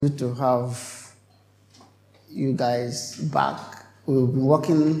Good to have you guys back. We've been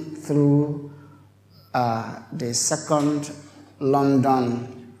walking through the second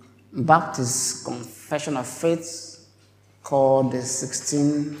London Baptist Confession of Faith called the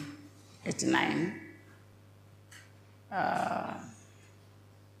 1689.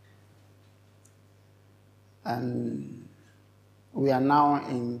 And we are now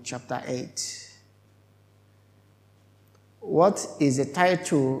in chapter 8. What is the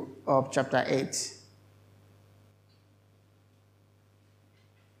title of chapter 8?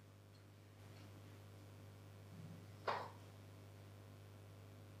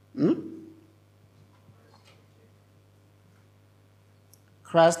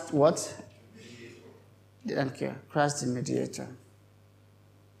 Christ what? Didn't care. Christ the mediator.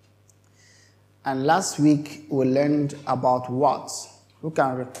 And last week we learned about what? Who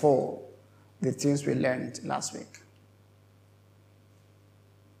can recall the things we learned last week?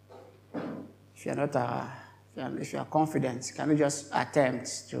 If you're not, if you are confident, can you just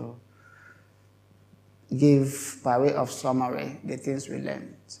attempt to give, by way of summary, the things we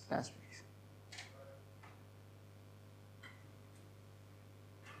learned last week?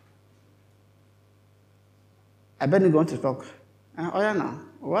 I bet you're going to talk. Oh, yeah, no.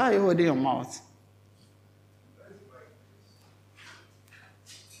 Why are you holding your mouth?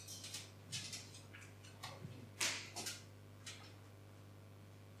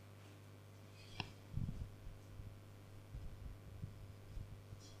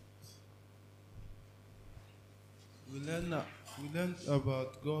 We learned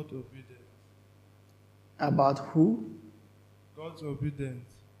about God's obedience. About who? God's obedience.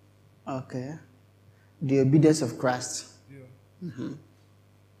 Okay. The obedience of Christ. Yeah. Mm-hmm.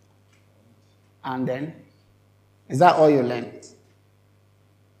 And then? Is that all you learned?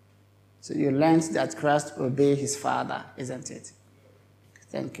 So you learned that Christ obeyed his Father, isn't it?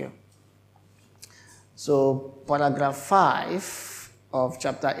 Thank you. So paragraph 5 of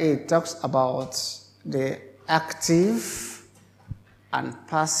chapter 8 talks about the active and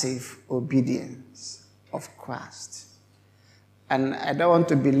passive obedience of Christ. And I don't want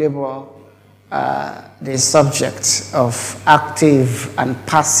to belabor the subject of active and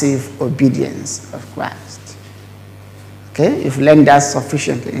passive obedience of Christ. Okay, you've learned that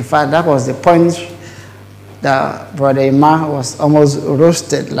sufficiently. In fact, that was the point that Brother Emma was almost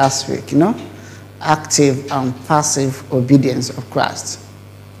roasted last week, active and passive obedience of Christ.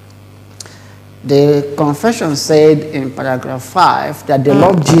 The confession said in paragraph 5 that the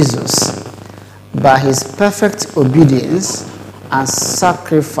Lord Jesus, by his perfect obedience and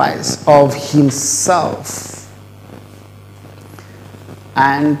sacrifice of himself.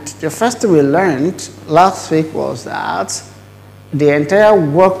 And the first thing we learned last week was that the entire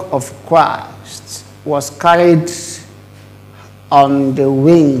work of Christ was carried on the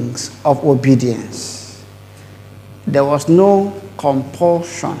wings of obedience. There was no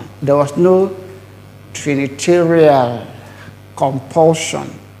compulsion. There was no Trinitarian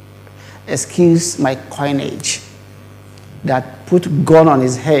compulsion, excuse my coinage, that put gun on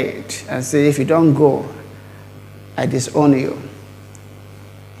his head and say, if you don't go, I disown you.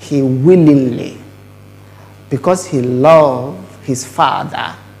 He willingly, because he loved his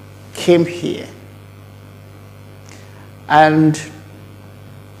Father, came here. And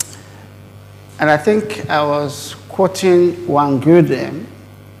I think I was quoting one Grudem.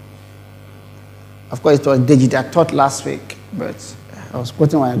 Of course, it was Deji that taught last week, but I was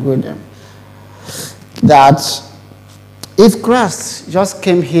quoting one Grudem. That if Christ just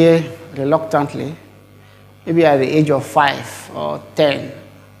came here reluctantly, maybe at the age of 5 or 10,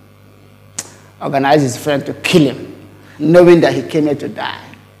 organized his friend to kill him, knowing that he came here to die,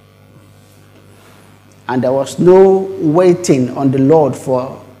 and there was no waiting on the Lord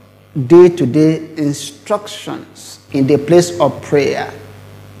for day-to-day instructions in the place of prayer,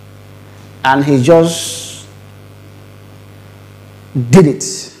 and he just did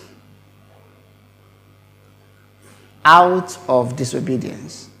it out of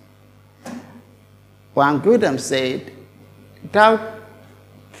disobedience. One Grudem said, that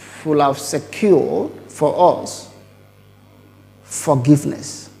will have secured for us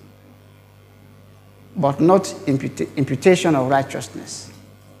forgiveness, but not imputation of righteousness.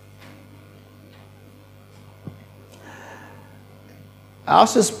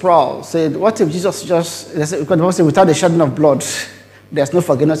 Also, Sproul said, what if Jesus just, because without the shedding of blood, there's no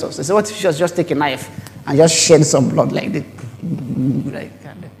forgiveness of sin. So what if Jesus just take a knife and just shed some blood like this?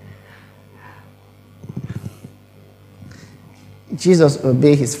 Jesus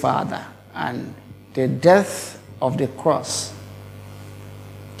obeyed his Father, and the death of the cross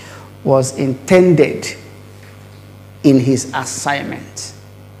was intended in his assignment.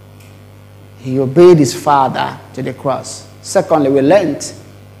 He obeyed his Father to the cross. Secondly, we learned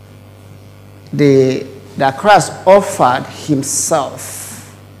that Christ offered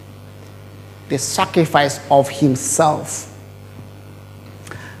himself, the sacrifice of himself.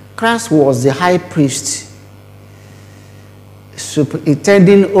 Christ was the high priest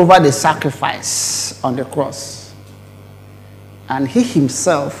superintending over the sacrifice on the cross. And he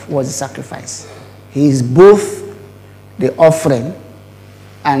himself was the sacrifice. He is both the offering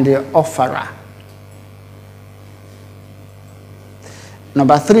and the offerer.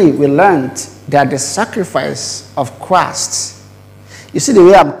 Number 3, we learned that the sacrifice of Christ, you see the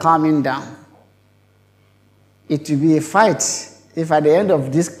way I'm calming down, it will be a fight if at the end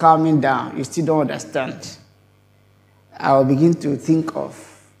of this calming down you still don't understand. I will begin to think of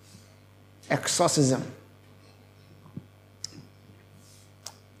exorcism.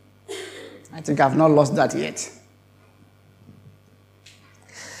 I think I've not lost that yet.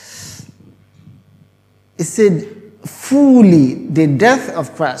 It said, fully, the death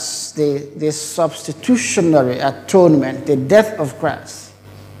of Christ, the substitutionary atonement, the death of Christ,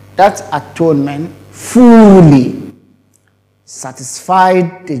 that atonement fully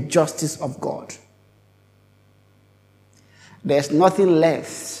satisfied the justice of God. There's nothing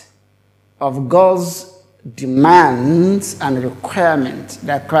left of God's demands and requirements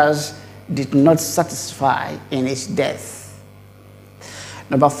that Christ did not satisfy in his death.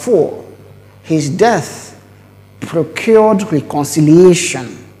 Number 4, his death procured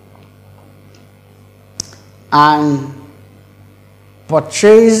reconciliation and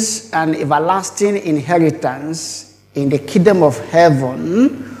purchased an everlasting inheritance in the kingdom of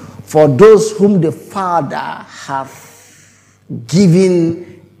heaven for those whom the Father hath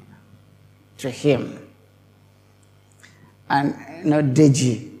given to him. And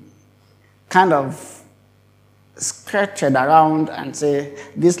Deji kind of skirted around and say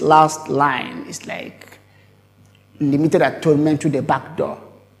this last line is like limited atonement to the back door.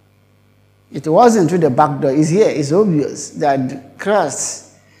 It wasn't to the back door. It's here. It's obvious that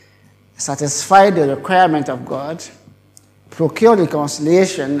Christ satisfied the requirement of God, procured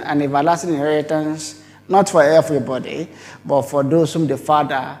reconciliation and everlasting inheritance, not for everybody, but for those whom the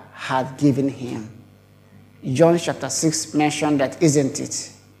Father had given him. John chapter 6 mentioned that, isn't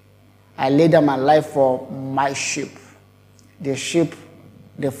it? I laid down my life for my sheep, the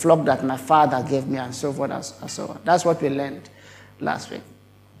flock that my Father gave me, and so forth and so on. That's what we learned last week.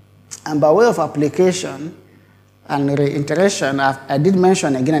 And by way of application and reiteration, I did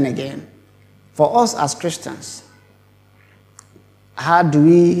mention again and again, for us as Christians, how do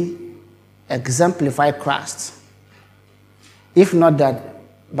we exemplify Christ? If not that,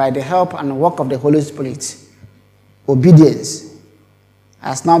 by the help and work of the Holy Spirit, obedience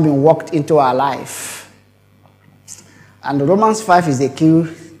has now been worked into our life. And Romans 5 is the key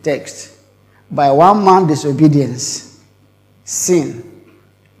text. By one man disobedience, sin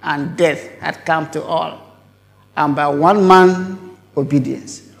and death had come to all. And by one man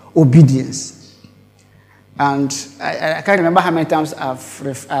obedience. And I can't remember how many times I've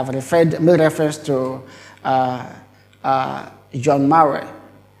made reference to John Murray.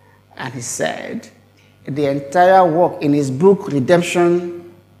 And he said, the entire work in his book,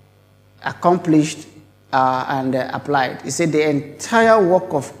 Redemption Accomplished and applied. He said the entire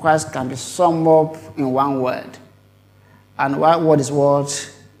work of Christ can be summed up in one word. And what word is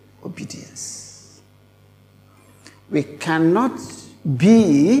what? Obedience. We cannot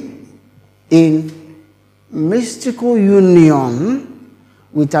be in mystical union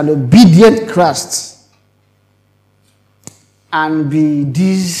with an obedient Christ and be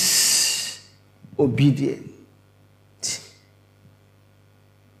disobedient.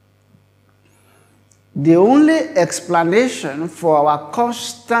 The only explanation for our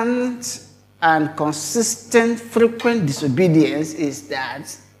constant and consistent frequent disobedience is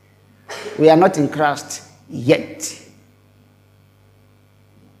that we are not in Christ yet.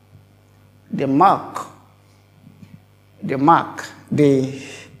 The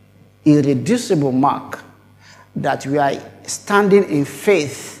irreducible mark that we are standing in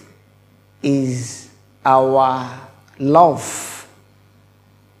faith is our love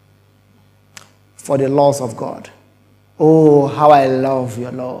for the laws of God. Oh, how I love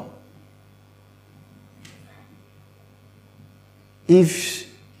your law. If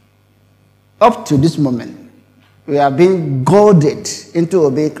up to this moment we are being goaded into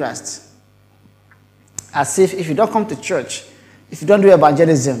obey Christ, as if you don't come to church, if you don't do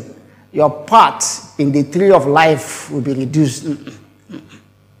evangelism, your part in the tree of life will be reduced.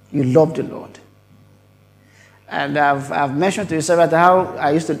 You love the Lord. And I've mentioned to you several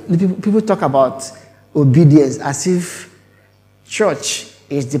times how people talk about obedience as if church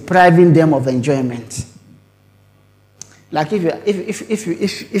is depriving them of enjoyment. Like if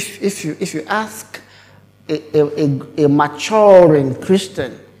you ask a maturing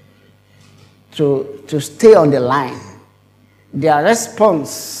Christian to stay on the line, their response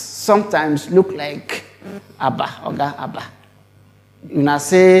sometimes look like Abba, Oga Abba. You now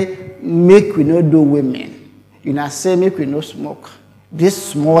say, make we no do women. You now say, make we no smoke.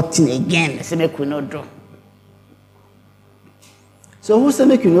 This small thing again, they say, make we no do. So who say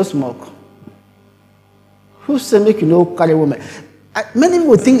make you no smoke? Who say make you no carry woman? Many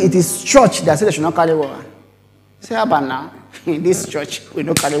people think it is church that say they should not carry woman. Say, Abba now, in this church, we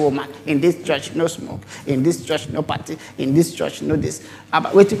don't carry woman. In this church, no smoke. In this church, no party. In this church, no this.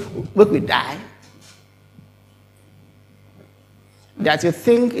 Abba, wait we die. That you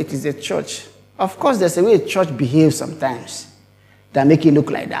think it is a church. Of course, there's a way a church behaves sometimes that make it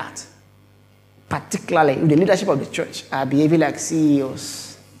look like that. Particularly if the leadership of the church are behaving like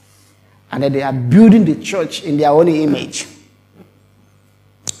CEOs and that they are building the church in their own image.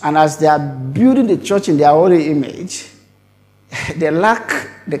 And as they are building the church in their own image, they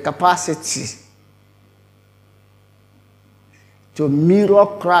lack the capacity to mirror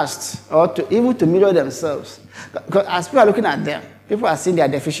Christ or even to mirror themselves. Because as people are looking at them, people are seeing their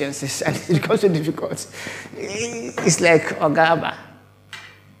deficiencies and it becomes so difficult. It's like Ogaba.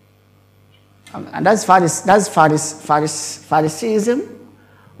 And that's Phariseeism,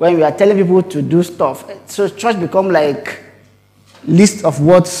 when we are telling people to do stuff. So church become like list of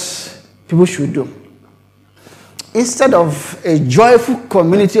what people should do. Instead of a joyful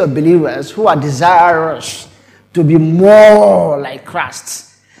community of believers who are desirous to be more like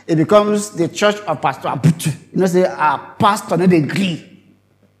Christ, it becomes the church of Pastor Abutu. You know, say, pastor, no, they agree.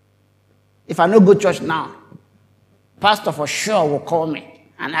 If I no go to church now, pastor for sure will call me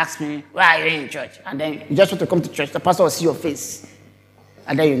and ask me, why are you in church? And then you just want to come to church. The pastor will see your face.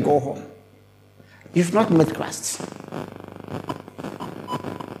 And then you go home. You've not met Christ.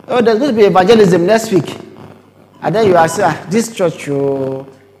 Oh, there's going to be evangelism next week. And then you are saying, this church, we'll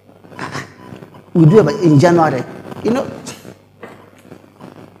do it in January. You know,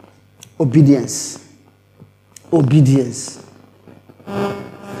 obedience. Obedience.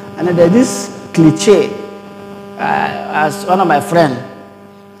 And then there's this cliche, as one of my friends,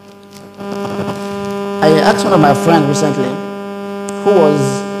 I asked one of my friends recently, who was,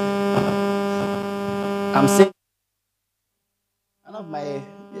 I'm saying, one of my,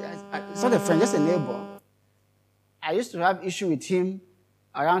 it's not a friend, just a neighbor. I used to have issue with him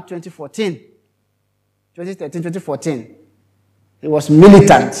around 2013, 2014. He was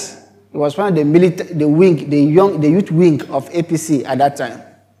militant. He was one of the youth wing of APC at that time.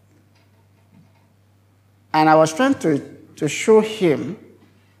 And I was trying to show him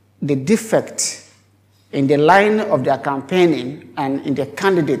the defect in the line of their campaigning and in the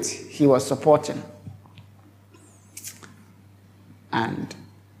candidate he was supporting. And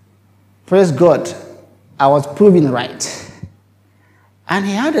praise God, I was proven right. And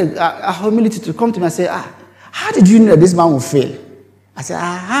he had a humility to come to me and say, how did you know that this man will fail? I said,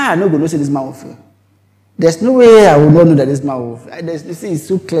 I'm not going to say this man will fail. There's no way I will not know that this man will fail. It's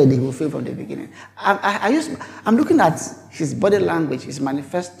so clear that he will fail from the beginning. I'm looking at his body language, his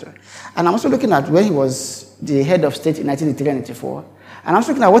manifesto. And I'm also looking at when he was the head of state in 1983 and 1984. And I'm also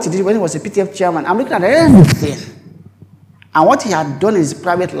looking at what he did when he was a PTF chairman. I'm looking at everything. And what he had done in his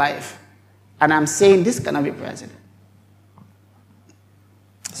private life. And I'm saying, this cannot be president.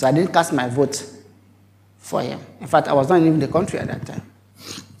 So I didn't cast my vote for him. In fact, I was not even in the country at that time.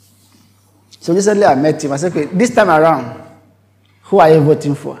 So recently I met him. I said, okay, this time around, who are you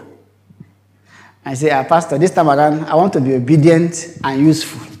voting for? I said, Pastor, this time around, I want to be obedient and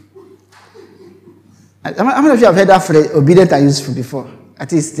useful. How many of you have heard that phrase, obedient and useful, before?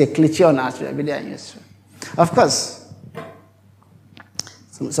 At least it's a cliche on us, obedient and useful. Of course,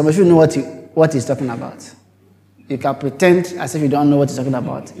 some of you know what he's talking about. You can pretend as if you don't know what he's talking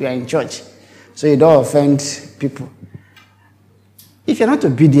about. You are in church, so you don't offend people. If you're not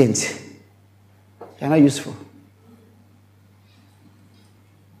obedient, you're not useful.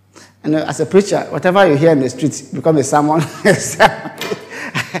 And as a preacher, whatever you hear in the streets becomes a sermon.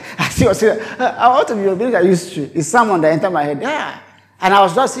 I want to be obedient and useful. It's someone that entered my head. Yeah. And I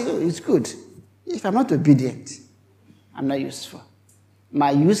was just saying, it's good. If I'm not obedient, I'm not useful.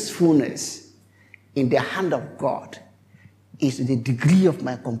 My usefulness in the hand of God is the degree of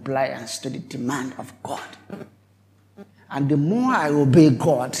my compliance to the demand of God. And the more I obey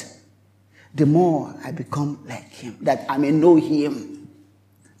God, the more I become like him, that I may know him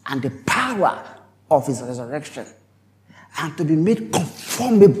and the power of his resurrection, and to be made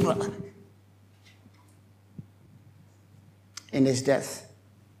conformable in his death.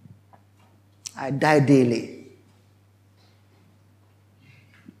 I die daily.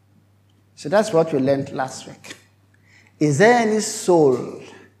 So that's what we learned last week. Is there any soul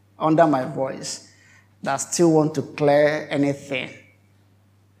under my voice that still want to clear anything?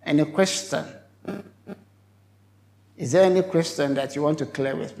 Any question? Is there any question that you want to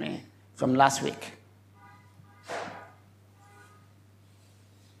clear with me from last week?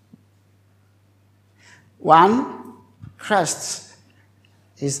 One, Christ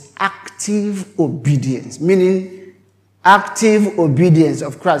is active obedience, meaning active obedience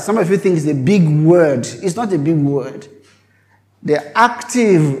of Christ. Some of you think it's a big word. It's not a big word. The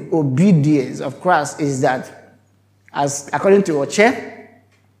active obedience of Christ is that, as according to Oche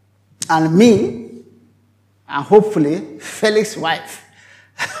and me, and hopefully Felix's wife,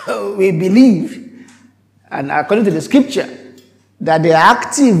 we believe, and according to the scripture, that the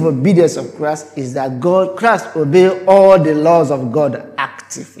active obedience of Christ is that Christ obeys all the laws of God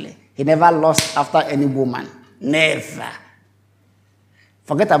actively. He never lost after any woman. Never.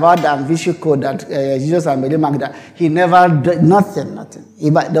 Forget about the ambitious code that Jesus and Mary Magda. He never did nothing.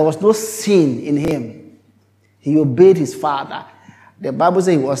 There was no sin in him. He obeyed his Father. The Bible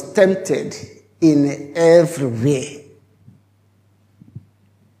says he was tempted in every way.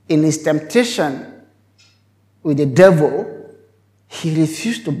 In his temptation with the devil, he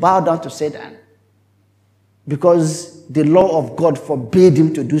refused to bow down to Satan because the law of God forbade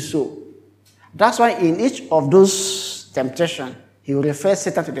him to do so. That's why in each of those temptations, he will refer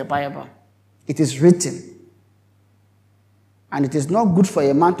Satan to the Bible. It is written. And it is not good for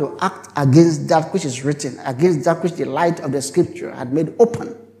a man to act against that which is written, against that which the light of the scripture had made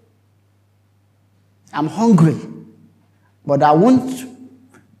open. I'm hungry, but I won't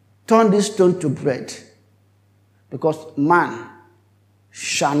turn this stone to bread, because man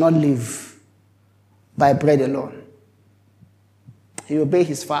shall not live by bread alone. He obeyed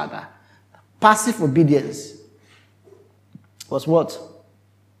his Father. Passive obedience was what?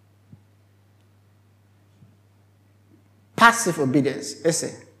 Passive obedience.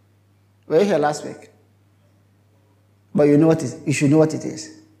 Listen, were you here last week? But you know what it is. You should know what it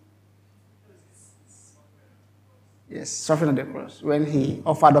is. Yes, suffering on the cross. When he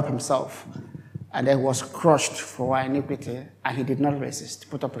offered up himself and then was crushed for our iniquity, and he did not resist.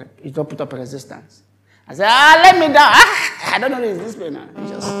 He did not put up a resistance. I said, let me down. I don't know this way now.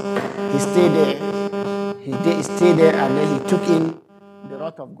 He stayed there. He stayed there, and then he took in the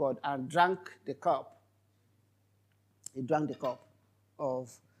wrath of God and drank the cup. He drank the cup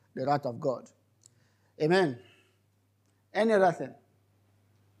of the wrath of God. Amen. Any other thing?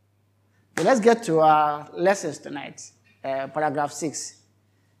 Okay, let's get to our lessons tonight. Paragraph 6.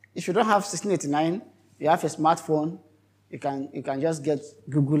 If you don't have 1689, you have a smartphone, you can just get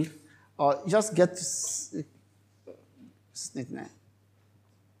Google, or just get 1689.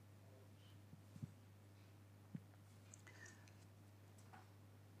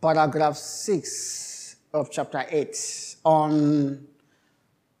 Paragraph 6 of chapter 8 on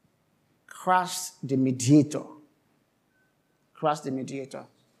Christ the mediator. Christ the mediator.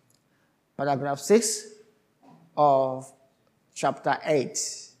 Paragraph 6 of chapter 8.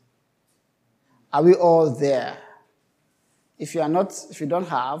 Are we all there? If you don't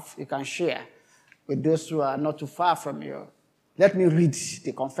have, you can share with those who are not too far from you. Let me read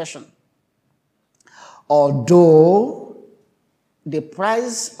the confession. Although the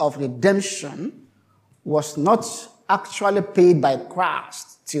price of redemption was not actually paid by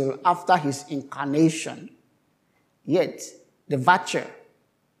Christ till after his incarnation, yet the virtue,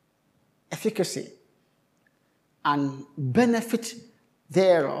 efficacy, and benefit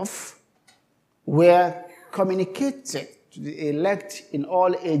thereof were communicated to the elect in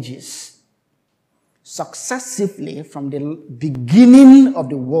all ages, successively from the beginning of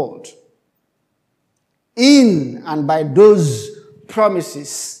the world, in and by those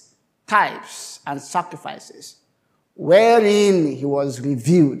promises, types, and sacrifices, wherein he was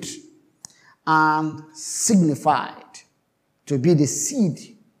revealed and signified to be the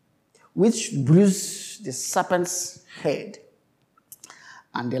seed which bruised the serpent's head,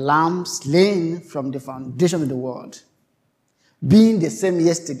 and the lamb slain from the foundation of the world, being the same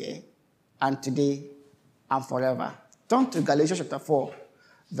yesterday and today and forever. Turn to Galatians chapter 4,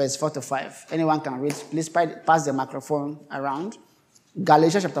 verse 4 to 5. Anyone can read. Please pass the microphone around.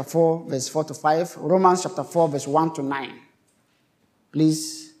 Galatians chapter 4, verse 4 to 5. Romans chapter 4, verse 1 to 9.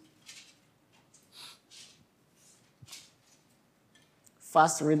 Please.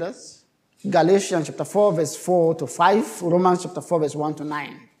 Fast readers. Galatians chapter 4, verse 4 to 5. Romans chapter 4, verse 1 to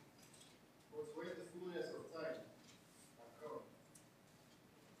 9. But when the fullness of time had come,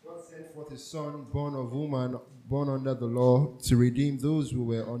 God sent forth his Son, born born under the law to redeem those who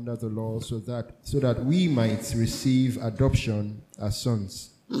were under the law, so that we might receive adoption as sons.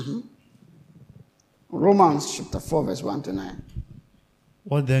 Romans chapter 4, verse 1 to 9.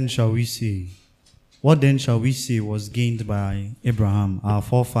 What then shall we say? What then shall we say was gained by Abraham, our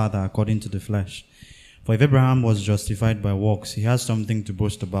forefather, according to the flesh? For if Abraham was justified by works, he has something to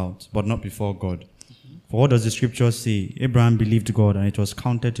boast about, but not before God. For what does the scripture say? Abraham believed God, and it was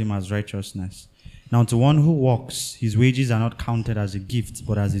counted to him as righteousness. Now to one who walks, his wages are not counted as a gift,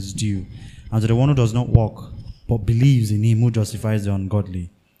 but as his due. And to the one who does not walk, but believes in him who justifies the ungodly,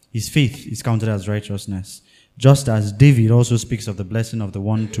 his faith is counted as righteousness. Just as David also speaks of the blessing of the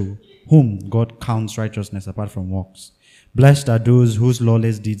one to whom God counts righteousness apart from works. Blessed are those whose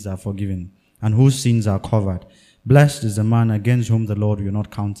lawless deeds are forgiven, and whose sins are covered. Blessed is the man against whom the Lord will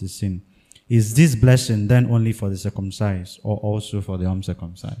not count his sin. Is this blessing then only for the circumcised, or also for the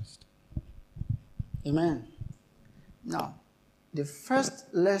uncircumcised? Amen. Now, the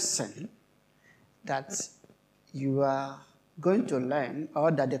first lesson that you are going to learn, or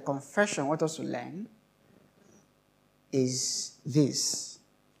that the confession wants us to learn, is this.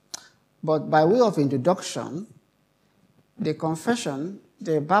 But by way of introduction, the confession,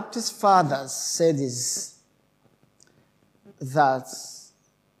 the Baptist fathers said is that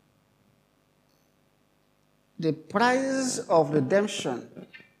the price of redemption,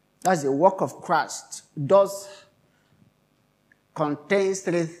 that's the work of Christ, does contains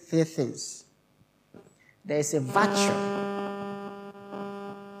three things. There is a virtue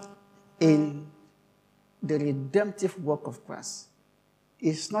in the redemptive work of Christ.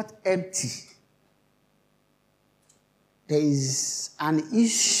 It's not empty. There is an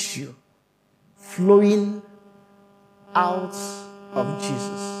issue flowing out of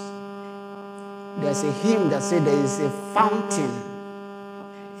Jesus. There's a hymn that says there is a fountain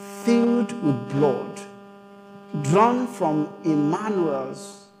filled with blood drawn from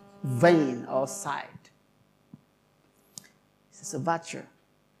Emmanuel's vein or side. It's a virtue.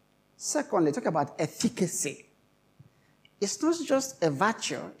 Secondly, talk about efficacy. It's not just a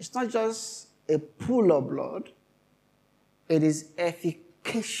virtue. It's not just a pool of blood. It is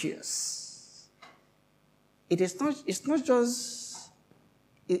efficacious. It's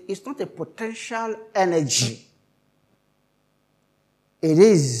not a potential energy. It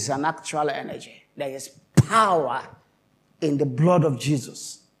is an actual energy. There is power in the blood of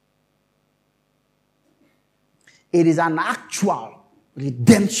Jesus. It is an actual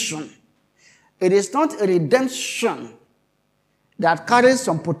redemption. It is not a redemption that carries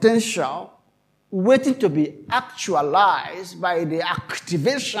some potential waiting to be actualized by the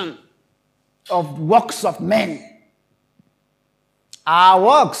activation of works of men. Our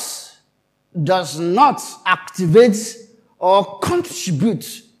works does not activate or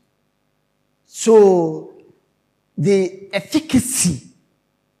contribute to the efficacy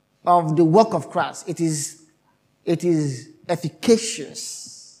of the work of Christ. It is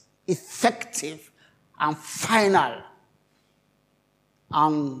efficacious, effective, and final,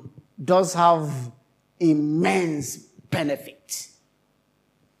 and does have immense benefit.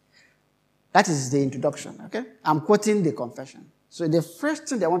 That is the introduction, okay? I'm quoting the confession. So the first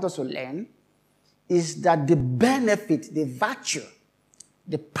thing they want us to learn is that the benefit, the virtue,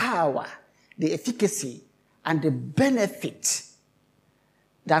 the power, the efficacy, and the benefit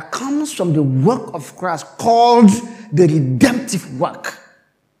that comes from the work of Christ, called the redemptive work,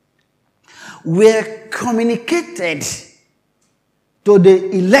 were communicated to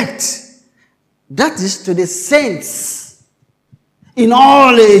the elect, that is, to the saints in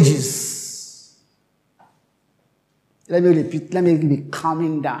all ages. Let me repeat, let me be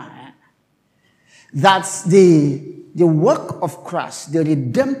calming down. That's the work of Christ, the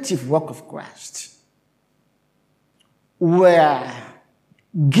redemptive work of Christ, were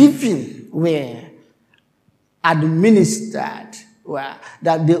given, were administered, were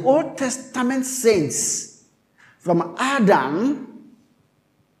that the Old Testament saints, from Adam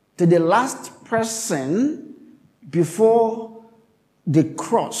to the last person before the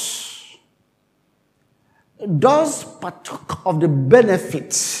cross, does partook of the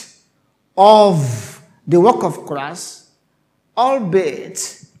benefits of the work of Christ, albeit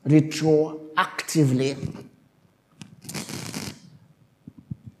retroactively.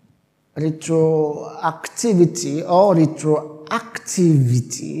 Retroactivity or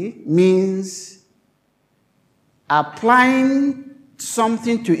retroactivity means applying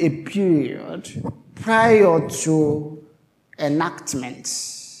something to a period prior to enactment.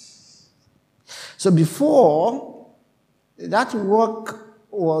 So before that work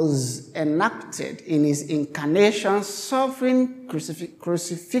was enacted in his incarnation, suffering,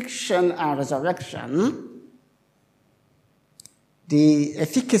 crucifixion, and resurrection, the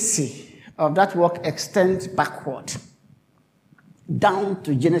efficacy of that work extends backward, down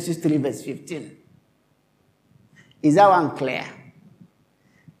to Genesis 3, verse 15. Is that one clear?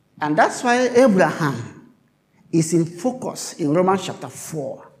 And that's why Abraham is in focus in Romans chapter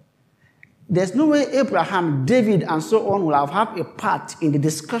 4. There's no way Abraham, David, and so on will have had a part in the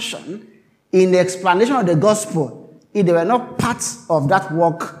discussion, in the explanation of the gospel, if they were not part of that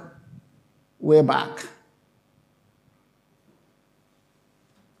work way back.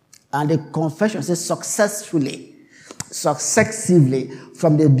 And the confession says successively,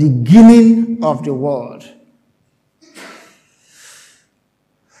 from the beginning of the world.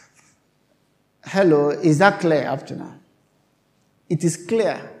 Hello, is that clear up to now? It is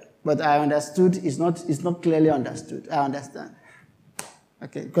clear, but I understood it's not clearly understood. I understand.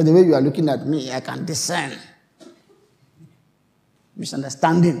 Okay, because the way you are looking at me, I can discern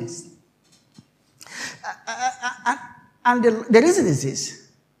misunderstandings. And the reason is this.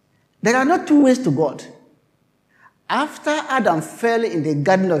 There are not two ways to God. After Adam fell in the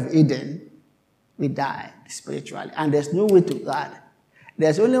Garden of Eden, we died spiritually. And there's no way to God.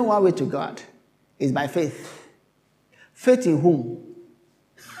 There's only one way to God. It's by faith. Faith in whom?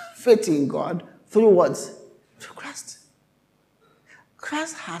 Faith in God. Through what? Through Christ.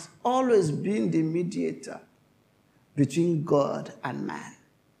 Christ has always been the mediator between God and man.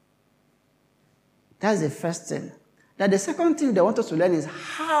 That's the first thing. Now the second thing they want us to learn is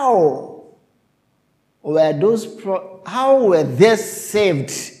how were they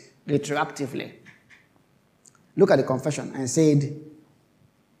saved retroactively? Look at the confession and said,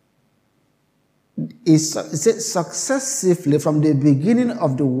 it said successively from the beginning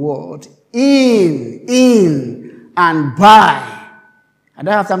of the world, in and by. I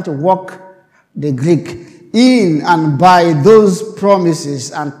don't have time to walk the Greek. In and by those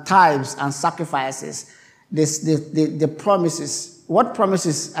promises and tithes and sacrifices. The promises. What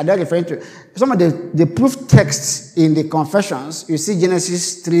promises are they referring to? Some of the proof texts in the confessions, you see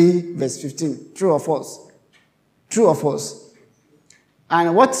Genesis 3, verse 15. True or false? True or false? And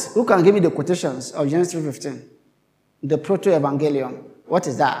who can give me the quotations of Genesis 3:15? The proto-evangelium. What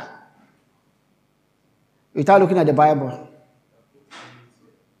is that? Without looking at the Bible.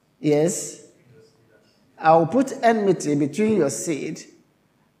 Yes? I will put enmity between your seed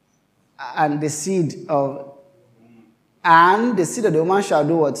and the seed of the woman shall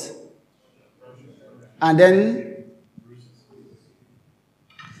do what? And then,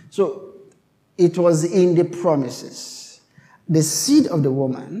 so it was in the promises. The seed of the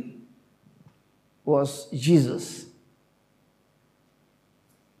woman was Jesus.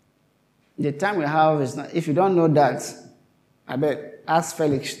 The time we have is not, if you don't know that, I bet ask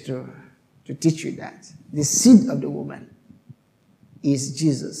Felix to teach you that. The seed of the woman is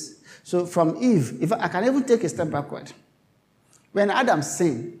Jesus. So from Eve, if I can even take a step backward, when Adam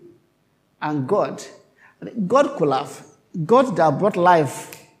sinned and God that brought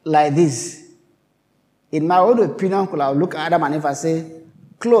life like this, in my own opinion, could have looked at Adam and Eve and say,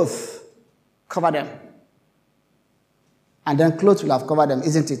 clothes, cover them. And then clothes will have covered them,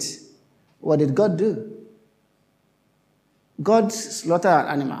 isn't it? What did God do? God slaughtered an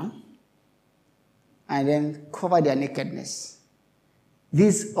animal and then covered their nakedness.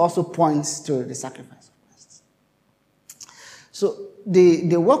 This also points to the sacrifice of Christ. So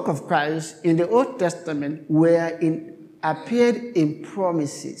the work of Christ in the Old Testament appeared in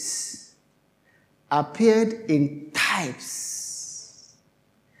promises, appeared in types,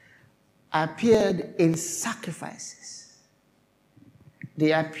 appeared in sacrifices.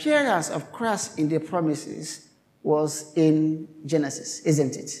 The appearance of Christ in the promises was in Genesis,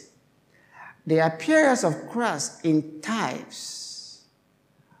 isn't it? The appearance of Christ in types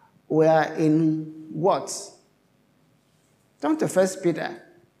were in what? Turn to 1 Peter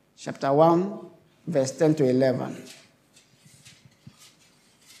chapter 1, verse 10 to 11.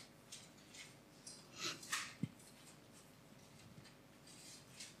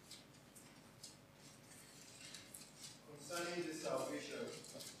 Concerning this salvation,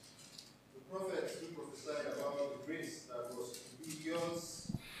 the prophets who prophesied about the grace that was to be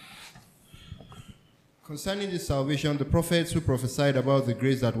yours. Concerning this salvation, the prophets who prophesied about the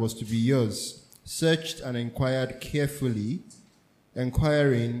grace that was to be yours searched and inquired carefully,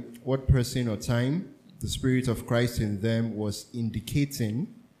 inquiring what person or time the Spirit of Christ in them was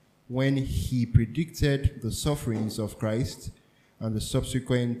indicating when he predicted the sufferings of Christ and the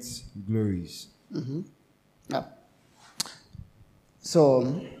subsequent glories. Mm-hmm. Yeah.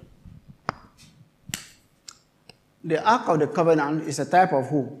 So, the Ark of the Covenant is a type of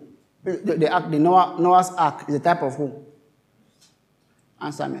who? The Noah's Ark is a type of who?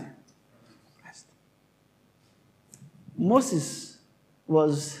 Answer me. Christ. Moses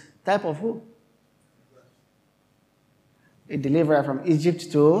was type of who? A deliverer from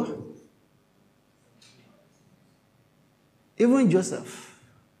Egypt to even Joseph,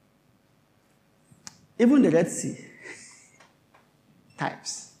 even the Red Sea.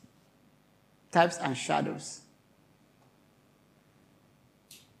 Types and shadows.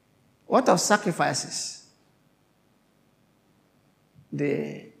 What of sacrifices?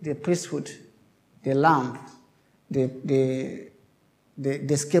 The priesthood, the lamb, the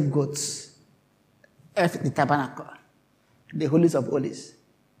scapegoats, the tabernacle, the holies of holies,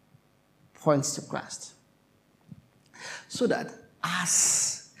 points to Christ. So that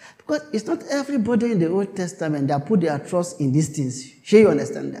because it's not everybody in the Old Testament that put their trust in these things. Sure, you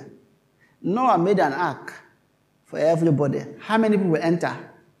understand that? Noah made an ark for everybody. How many people will enter?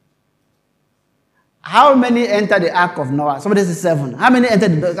 How many entered the ark of Noah? Somebody says 7. How many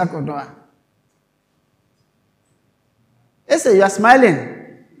entered the ark of Noah? Let's say you are smiling.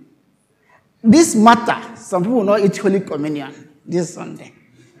 This matter, some people will not eat Holy Communion this Sunday.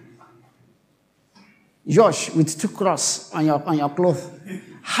 Josh, with 2 crosses on your clothes.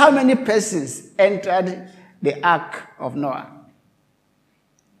 How many persons entered the ark of Noah?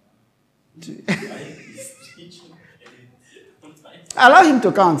 Allow him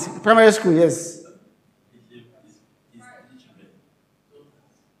to count. Primary school, yes.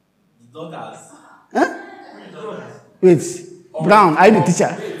 Huh? Wait, Brown, are you the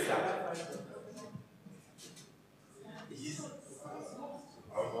teacher?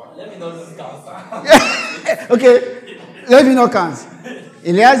 Let me know this count. Okay, let me not count.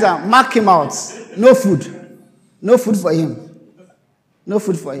 Eliezer, mark him out. No food. No food for him. No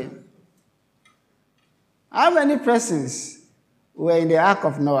food for him. How many persons were in the ark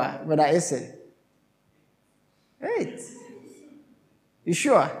of Noah, Brother Ese? 8. You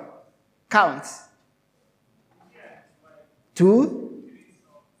sure? Count. 2,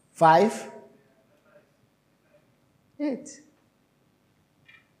 5, 8.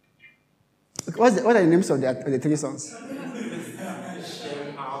 What are the names of the 3 sons?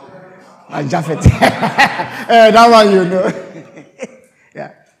 Japhet. That one you know.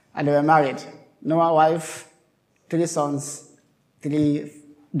 Yeah. And they were married. Noah's wife, 3 sons, 3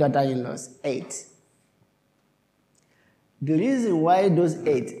 daughter-in-laws, 8. The reason why those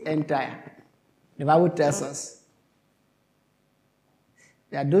 8 enter, the Bible tells us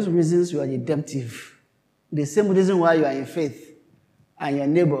that those reasons were redemptive. The same reason why you are in faith and your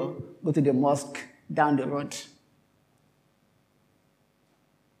neighbor go to the mosque down the road.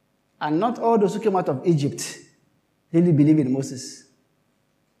 And not all those who came out of Egypt really believe in Moses.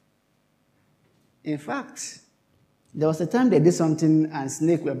 In fact, there was a time they did something and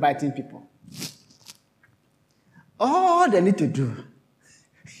snakes were biting people. All they need to do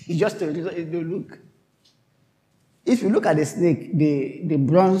is just to look. If you look at the snake, the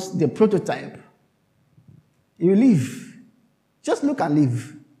bronze, the prototype, you leave. Just look and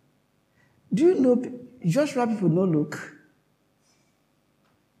leave. Do you know Joshua people don't look?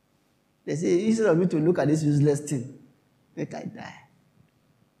 They say, instead of me to look at this useless thing, make I die.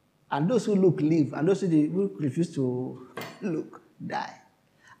 And those who look, live. And those who refuse to look, die.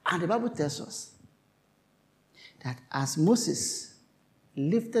 And the Bible tells us that as Moses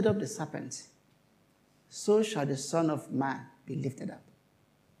lifted up the serpent, so shall the Son of Man be lifted up.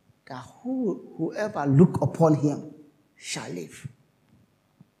 That whoever look upon him shall live.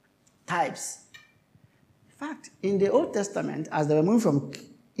 Types. In fact, in the Old Testament, as they were moving from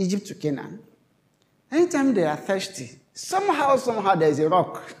Egypt to Canaan, anytime they are thirsty, somehow there is a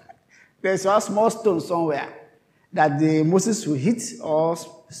rock. There's a small stone somewhere that Moses will hit or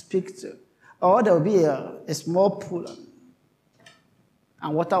speak to. Or there will be a small pool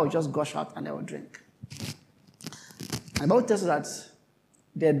and water will just gush out and they will drink. And the Bible tells us that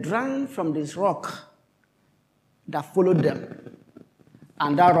they drank from this rock that followed them.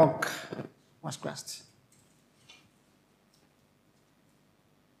 And that rock was Christ.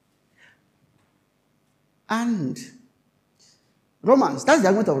 And Romans, that's the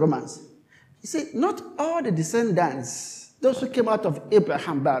argument of Romans. You see, not all the descendants, those who came out of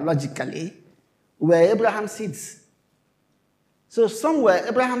Abraham biologically, were Abraham's seeds. So some were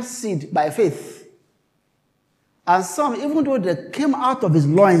Abraham's seed by faith. And some, even though they came out of his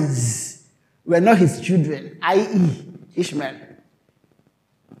loins, were not his children, i.e. Ishmael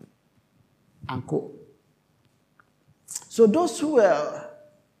and co. So those who were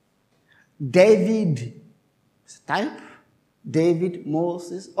David type, David,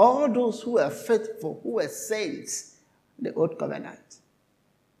 Moses, all those who were faithful, who were saints, the Old Covenant,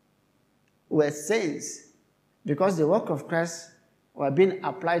 were saints because the work of Christ were being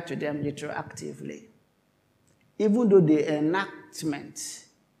applied to them retroactively. Even though they enact enactment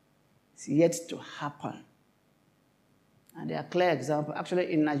is yet to happen. And there are clear examples.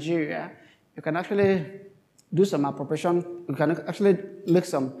 Actually, in Nigeria, you can actually do some appropriation. You can actually make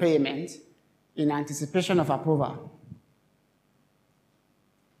some payment in anticipation of approval.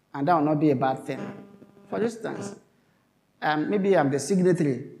 And that will not be a bad thing. For instance, maybe I'm the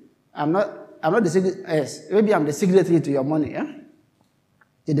signatory. I'm not the signatory. Yes, maybe I'm the signatory to your money,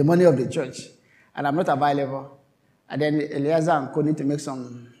 to the money of the church, and I'm not available. And then Eliezer and Co need to make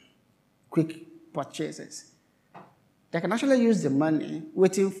some quick purchases. They can actually use the money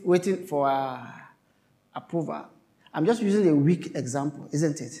waiting for approval. I'm just using a weak example,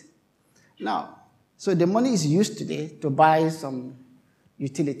 isn't it? Now, so the money is used today to buy some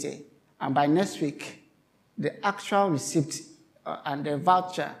utility, and by next week, the actual receipt and the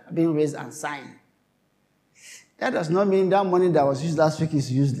voucher are being raised and signed. That does not mean that money that was used last week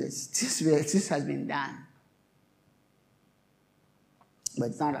is useless. This has been done. But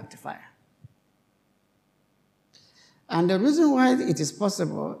it's not rectified. And the reason why it is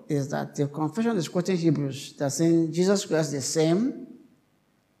possible is that the confession is quoting Hebrews that's saying Jesus Christ the same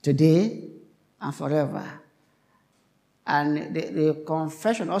today and forever. And the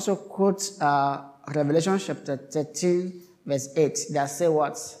confession also quotes Revelation chapter 13, verse 8, that says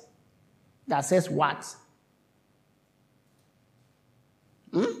what? That says what?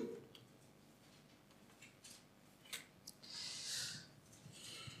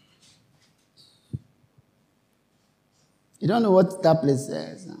 You don't know what that place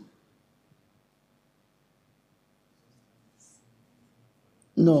says.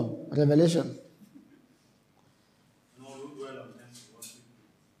 No, Revelation.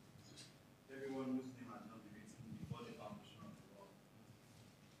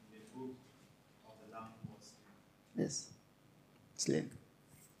 Yes. Slain.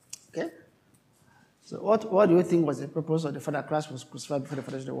 Okay? So what do you think was the purpose of the Father Christ was crucified before the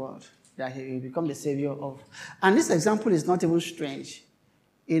foundation of the world? That he will become the Savior of. And this example is not even strange.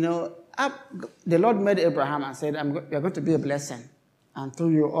 You know, the Lord made Abraham and said, you are going to be a blessing, and through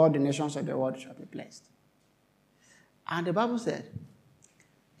you all the nations of the world shall be blessed. And the Bible said,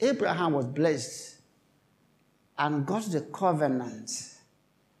 Abraham was blessed and got the covenant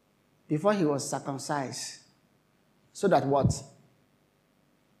before he was circumcised. So that what?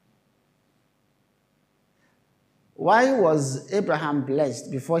 Why was Abraham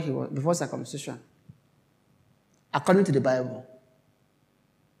blessed before circumcision? According to the Bible,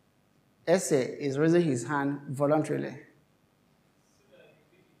 Esau is raising his hand voluntarily.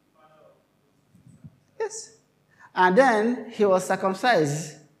 Yes. And then he was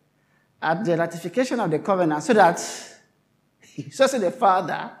circumcised at the ratification of the covenant so that he's also the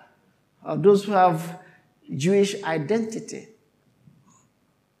father of those who have Jewish identity.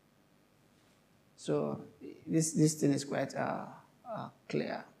 So this thing is quite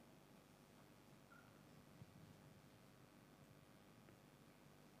clear.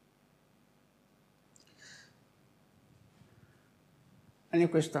 Any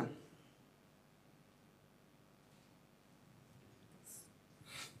question?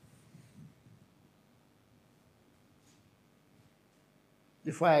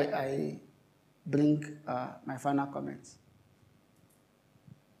 Before I bring my final comments.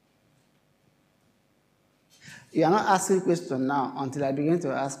 You are not asking questions now until I begin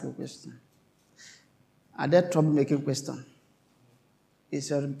to ask you a question. Are there troublemaking questions? Is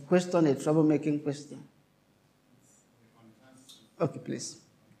your question a troublemaking question? Okay, please.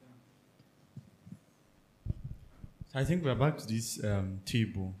 I think we're back to this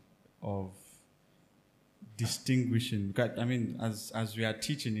table of distinguishing. I mean, as we are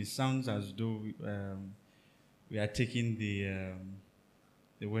teaching, it sounds as though we are taking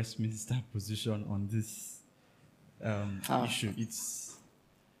the Westminster position on this issue.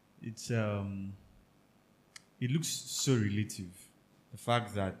 It looks so relative. The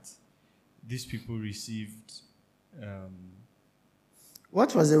fact that these people received.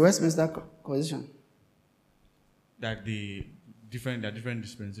 What was the Westminster position? That the different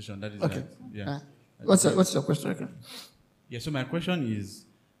dispensation. That is okay. That, yeah. What's your question? Okay. Yeah. So my question is,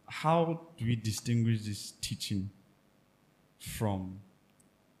 how do we distinguish this teaching from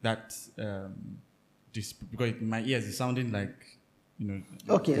that? Because in my ears, it's sounding like,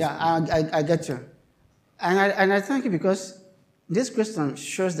 Okay. Yeah, I get you, and I thank you because this question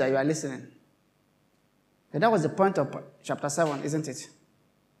shows that you are listening. And that was the point of chapter 7, isn't it?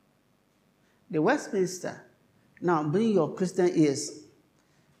 The Westminster. Now, bring your Christian ears.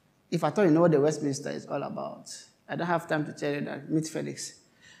 If I thought you know what the Westminster is all about, I don't have time to tell you that. Meet Felix.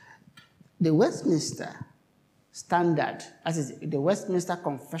 The Westminster standard, as is the Westminster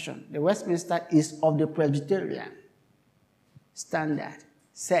Confession, the Westminster is of the Presbyterian. standard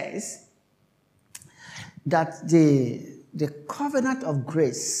says that the covenant of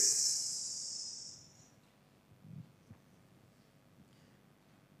grace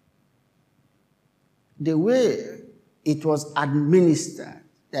the way it was administered,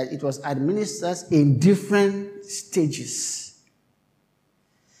 that it was administered in different stages.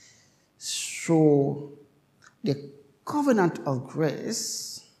 So the covenant of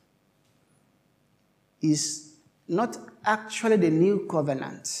grace is not actually the new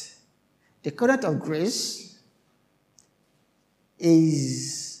covenant. The covenant of grace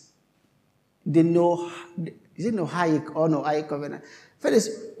is the Noahic or Noahic covenant.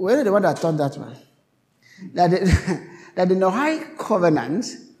 First, we're the one that taught that one. That the Noahic covenant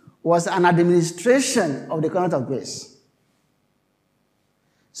was an administration of the covenant of grace.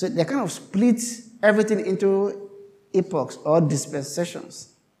 So they kind of split everything into epochs or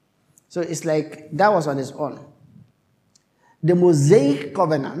dispensations. So it's like that was on its own. The Mosaic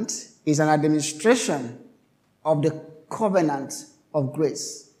covenant is an administration of the covenant of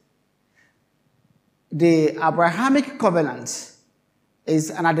grace. The Abrahamic covenant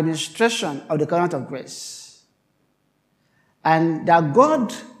is an administration of the covenant of grace. And that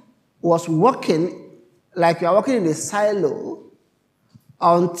God was working like you are working in a silo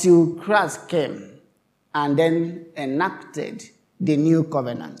until Christ came and then enacted the new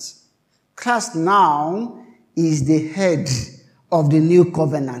covenant. Christ now is the head of the new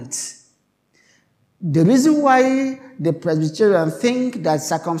covenant. The reason why the Presbyterians think that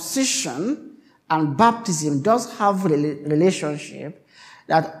circumcision and baptism does have a relationship,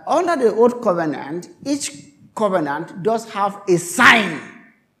 that under the old covenant, each covenant does have a sign.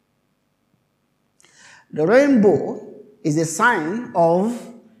 The rainbow is a sign of,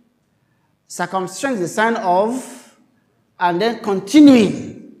 circumcision is a sign of, and then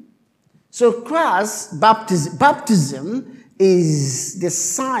continuing. So Christ's baptism is the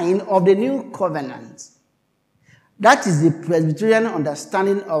sign of the new covenant. That is the Presbyterian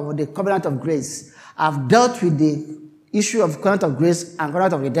understanding of the covenant of grace. I've dealt with the issue of covenant of grace and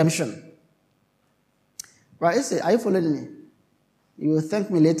covenant of redemption. Right? Are you following me? You will thank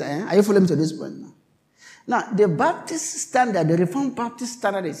me later. Eh? Are you following me to this point now? Now, the Baptist standard, the Reformed Baptist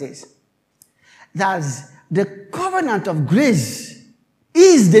standard, it says that the covenant of grace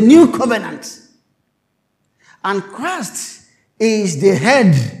is the new covenant. And Christ is the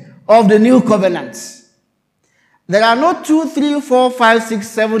head of the new covenant. There are not 2, 3, 4, 5, 6,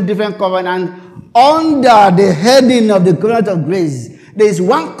 7 different covenants under the heading of the covenant of grace. There is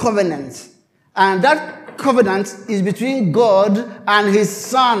one covenant, and that covenant is between God and His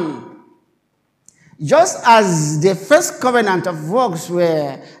Son. Just as the first covenant of works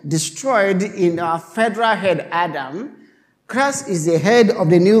were destroyed in our federal head Adam, Christ is the head of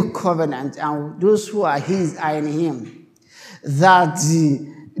the new covenant, and those who are His are in Him. That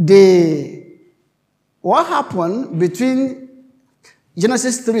what happened between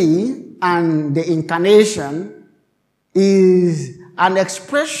Genesis 3 and the incarnation is an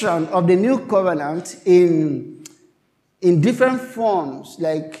expression of the new covenant in different forms,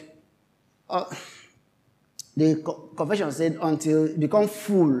 like the confession said, until it becomes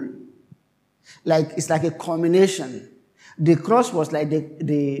full. Like it's like a culmination. The cross was like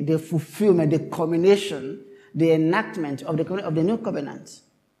the fulfillment, the culmination, the enactment of the new covenant.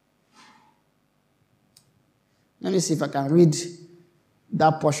 Let me see if I can read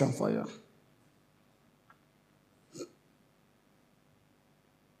that portion for you.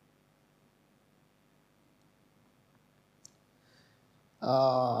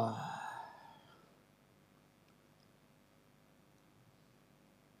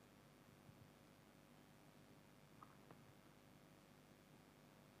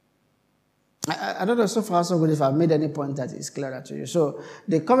 I don't know so far so good if I've made any point that is clearer to you. So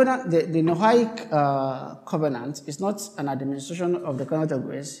the covenant, the Noahic covenant is not an administration of the covenant of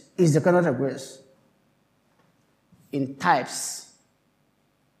grace. It's the covenant of grace in types,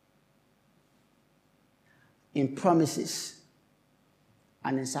 in promises,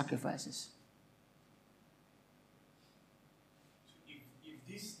 and in sacrifices.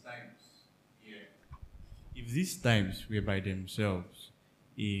 If these times were by themselves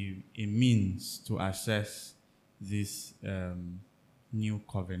a means to access this new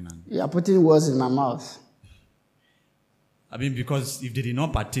covenant. You are putting words in my mouth. I mean, because if they did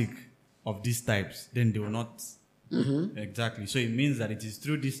not partake of these types, then they will not. Mm-hmm. Exactly. So it means that it is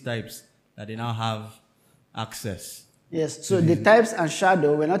through these types that they now have access. Yes. So the types and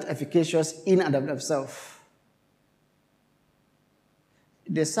shadow were not efficacious in and of themselves.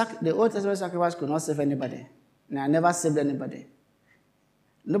 The Old Testament sacrifice could not save anybody. And I never saved anybody.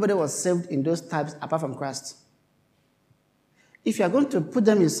 Nobody was saved in those types apart from Christ. If you are going to put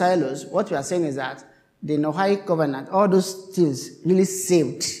them in silos, what we are saying is that the Noahic covenant, all those things really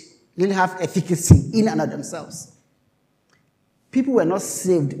saved, really have efficacy in and of themselves. People were not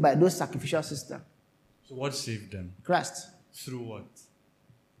saved by those sacrificial systems. So what saved them? Christ. Through what?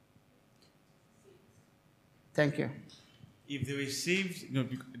 Thank you. If they were saved,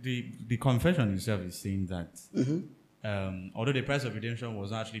 the confession itself is saying that although the price of redemption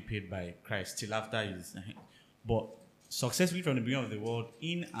was not actually paid by Christ till after his, but successfully from the beginning of the world,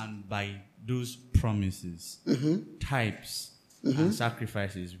 in and by those promises, types, and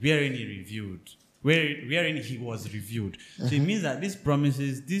sacrifices, wherein he revealed, wherein he was revealed. So it means that these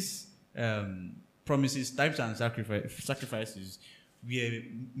promises, types, and sacrifices were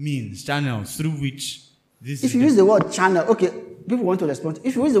means, channels through which this. If you use the word channel, okay, people want to respond.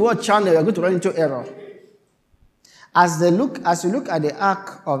 If you use the word channel, you're going to run into error. As you look at the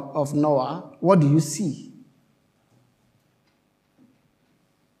ark of Noah, what do you see?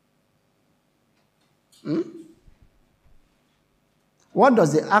 What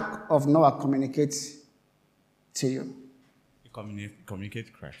does the ark of Noah communicate to you? It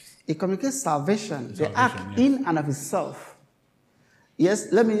communicates Christ. It communicates salvation. The ark in and of itself.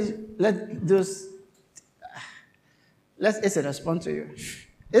 Yes, let Asa respond to you.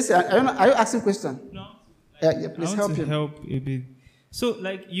 Asa, are you asking a question? No. Please help him. Help a bit. So,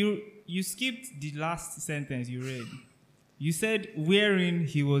 like, you skipped the last sentence you read. You said wherein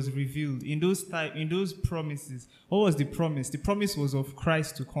he was revealed in those promises. What was the promise? The promise was of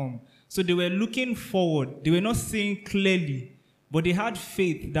Christ to come. So they were looking forward. They were not seeing clearly, but they had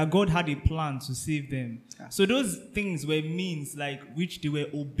faith that God had a plan to save them. Yeah. So those things were means like which they were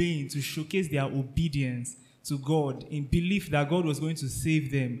obeying to showcase their obedience to God in belief that God was going to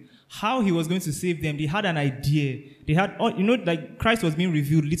save them. How he was going to save them, they had an idea. They had, like Christ was being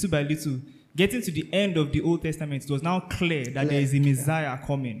revealed little by little. Getting to the end of the Old Testament, it was now clear that there is a Messiah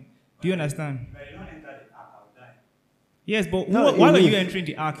coming. Do you understand? But you don't enter the ark, I'll die. Yes, but why were you entering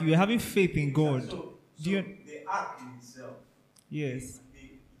the ark? You were having faith in God. So the ark in itself. Yes.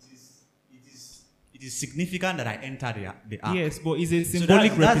 It is significant that I enter the ark. Yes, but it's a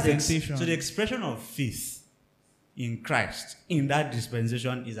symbolic representation. So the expression of faith in Christ in that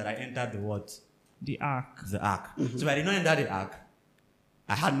dispensation is that I entered the what? The ark. The ark. So if I did not enter the ark,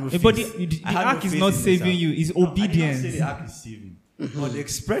 I had no faith. But the ark is not saving you, it's obedience. I did not say the ark is saving. But the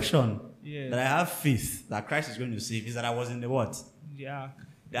expression that I have faith that Christ is going to save is that I was in the what? The ark.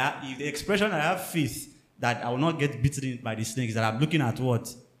 The expression I have faith that I will not get beaten by the snakes, that I'm looking at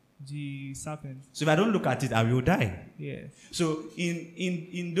what? The serpent. So if I don't look at it, I will die. Yes. So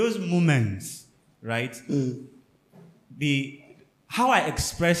in those moments, right? How I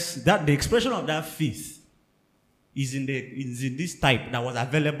express that, the expression of that faith is in this type that was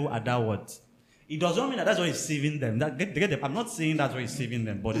available at that word. It does not mean that that's what is saving them. I'm not saying that's what is saving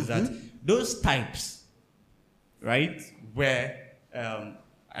them, but it's that those types, right, where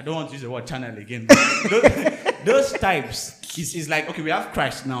I don't want to use the word channel again. Those types is like, okay, we have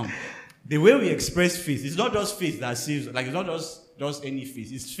Christ now. The way we express faith, it's not just faith that saves, like it's not just any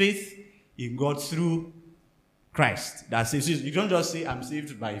faith. It's faith in God through Christ that saves. You don't just say I'm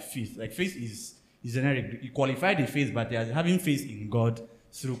saved by faith. Like faith is generic. You qualify the faith, but they are having faith in God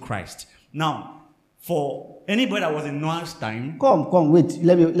through Christ. Now, for anybody that was in Noah's time, come, wait.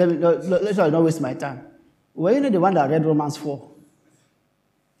 Let's not waste my time. Were you the one that read Romans 4?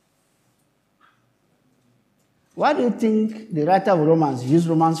 Why do you think the writer of Romans used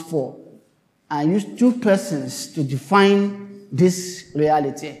Romans 4 and used two persons to define this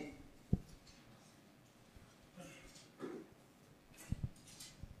reality?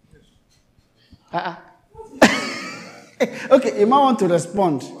 Okay, you might want to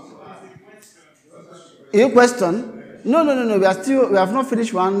respond. Your question? No. We have not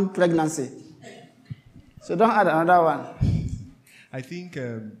finished one pregnancy. So don't add another one. I think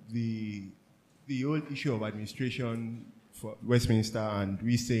the old issue of administration for Westminster and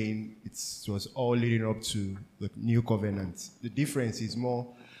we saying it was all leading up to the new covenant. The difference is more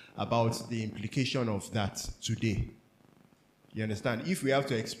about the implication of that today. You understand? If we have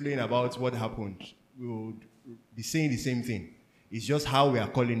to explain about what happened, we would be saying the same thing. It's just how we are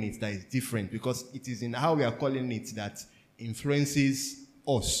calling it that is different, because it is in how we are calling it that influences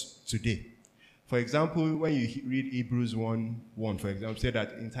us today. For example, when you read Hebrews 1:1, for example, say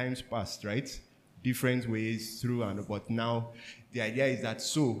that in times past, right? Different ways through and but now the idea is that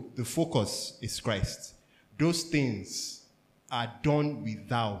so the focus is Christ. Those things are done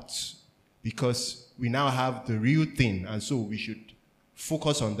without, because we now have the real thing, and so we should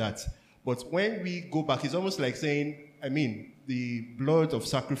focus on that. But when we go back, it's almost like saying, the blood of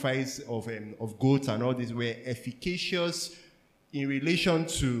sacrifice of goats and all this were efficacious in relation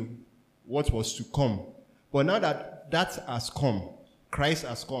to what was to come. But now that that has come, Christ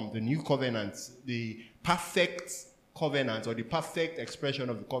has come, the new covenant, the perfect covenant or the perfect expression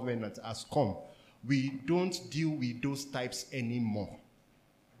of the covenant has come. We don't deal with those types anymore.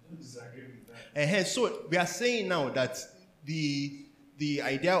 I don't disagree with that. So we are saying now that the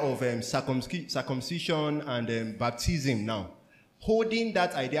idea of circumcision and baptism now, holding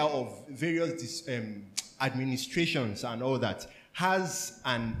that idea of various administrations and all that, has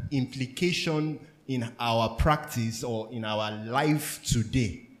an implication in our practice or in our life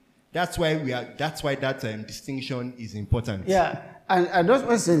today. That's why that distinction is important. Yeah, and just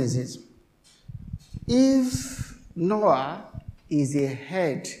what I'm saying is this. If Noah is a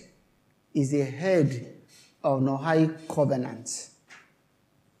head of Noahic covenant,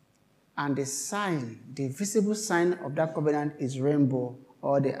 and the visible sign of that covenant is rainbow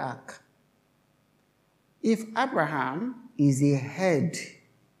or the ark. If Abraham is a head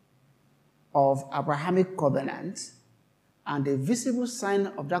of Abrahamic covenant, and the visible sign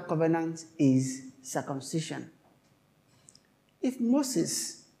of that covenant is circumcision. If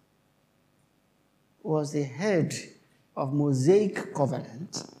Moses was the head of Mosaic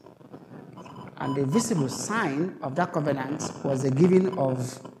covenant, and the visible sign of that covenant was the giving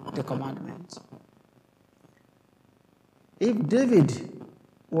of the commandment. If David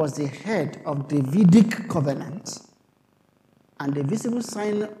was the head of Davidic covenant, and the visible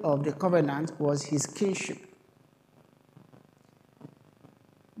sign of the covenant was his kingship,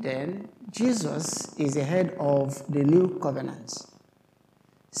 then Jesus is the head of the new covenant.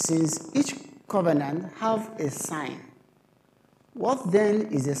 Since each covenant have a sign, what then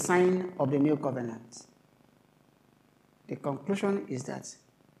is the sign of the new covenant? The conclusion is that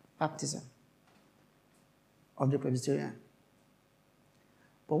baptism of the Presbyterian.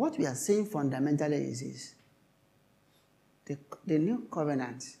 But what we are saying fundamentally is this. The new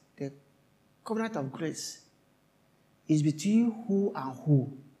covenant, the covenant of grace, is between who and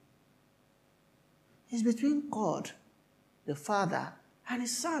who? It's between God, the Father, and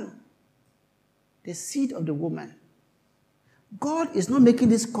His Son, the seed of the woman. God is not making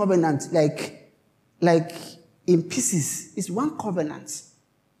this covenant like in pieces. It's one covenant.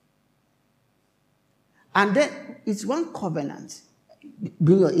 And then it's one covenant.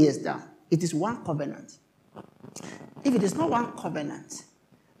 Bring your ears down. It is one covenant. If it is not one covenant,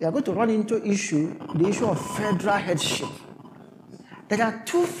 we are going to run into the issue of federal headship. There are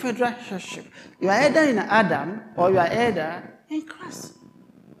two federal headship. You are either in Adam or you are either in Christ.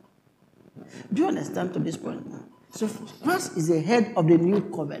 Do you understand to this point now? So Christ is the head of the new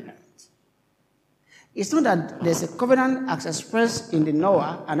covenant. It's not that there's a covenant as expressed in the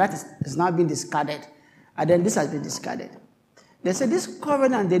Noah and that is now being discarded, and then this has been discarded. They said this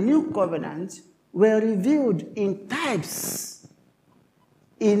covenant, the new covenant, were revealed in types,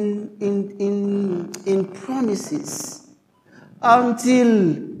 in promises,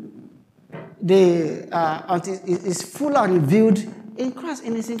 until it is fully revealed in Christ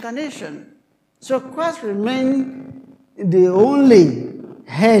in His incarnation. So Christ remained the only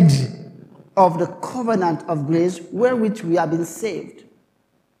head of the covenant of grace wherewith we have been saved.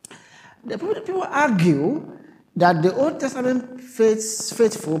 The people argue that the Old Testament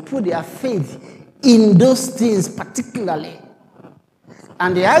faithful put their faith in those things particularly.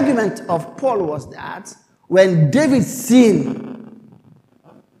 And the argument of Paul was that when David sinned,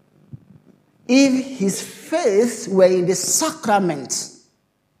 if his faith were in the sacrament,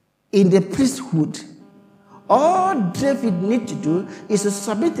 in the priesthood, all David needs to do is to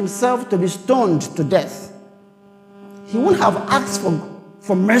submit himself to be stoned to death. He wouldn't have asked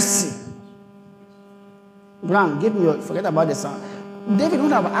for mercy. Brown, forget about the sound. David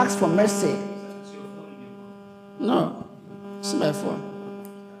wouldn't have asked for mercy. No, it's my phone.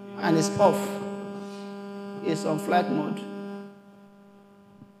 And it's off. It's on flight mode.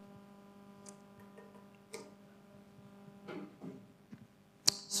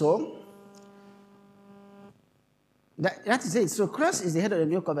 So, that is it. So Christ is the head of the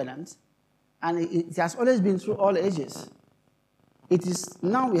new covenant, and it has always been through all ages. It is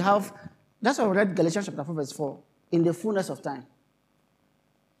now we have, that's why we read Galatians chapter 4 verse 4, in the fullness of time.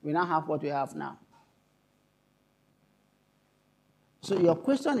 We now have what we have now. So your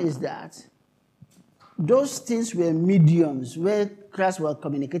question is that those things were mediums where Christ was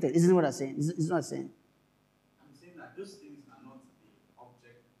communicated. Isn't what I'm saying? It's not saying. I'm saying that those things are not the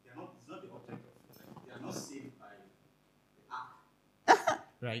object. It's not the object of they are not saved by the ark.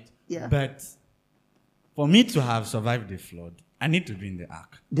 Right? Yeah. But for me to have survived the flood, I need to be in the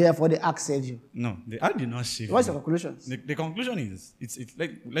ark. Therefore, the ark saved you. No, the ark did not save What's me. your conclusion? The conclusion is, it's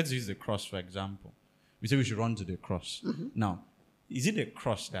like, let's use the cross, for example. We say we should run to the cross. Mm-hmm. Now, is it a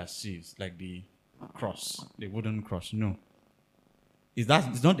cross that saves? Like the cross, the wooden cross? No. It's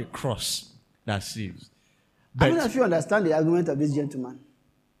not the cross that saves. I don't know if you understand the argument of this gentleman.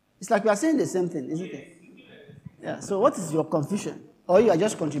 It's like we are saying the same thing, isn't it? Yeah. So what is your confusion? Or you are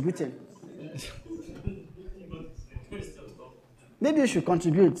just contributing? Maybe you should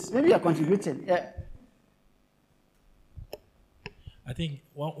contribute. Maybe you are contributing. Yeah. I think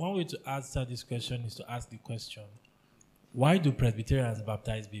one way to answer this question is to ask the question, why do Presbyterians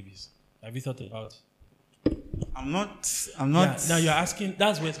baptize babies? Have you thought about it? I'm not. Yeah, now you're asking,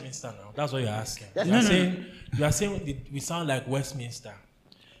 that's Westminster now. That's what you're asking. You are saying we sound like Westminster.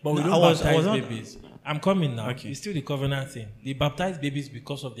 But we don't baptize babies. I'm coming now. Okay. It's still the covenant thing. They baptize babies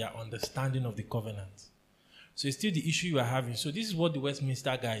because of their understanding of the covenant. So it's still the issue you are having. So this is what the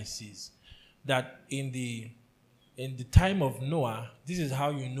Westminster guy sees. That in the time of Noah, this is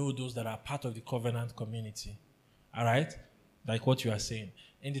how you know those that are part of the covenant community. All right? Like what you are saying.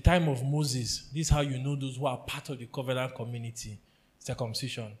 In the time of Moses, this is how you know those who are part of the covenant community.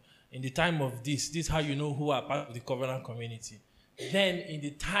 Circumcision. In the time of this is how you know who are part of the covenant community. Then in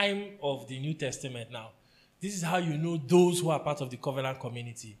the time of the New Testament now, this is how you know those who are part of the covenant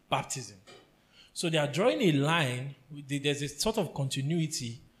community. Baptism. So they are drawing a line. There's a sort of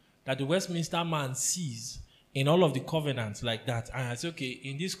continuity that the Westminster man sees in all of the covenants like that. And I say, okay,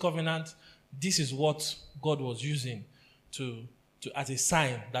 in this covenant, this is what God was using to as a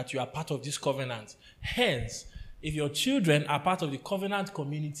sign that you are part of this covenant. Hence, if your children are part of the covenant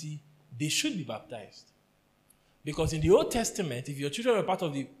community, they should be baptized. Because in the Old Testament, if your children were part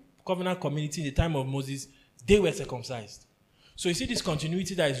of the covenant community in the time of Moses, they were circumcised. So you see this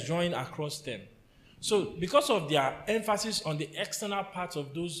continuity that is drawing across them. So because of their emphasis on the external parts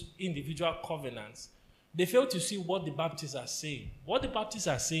of those individual covenants, they fail to see what the Baptists are saying. What the Baptists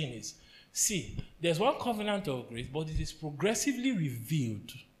are saying is, see, there's one covenant of grace, but it is progressively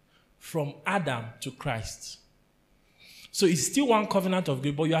revealed from Adam to Christ. So it's still one covenant of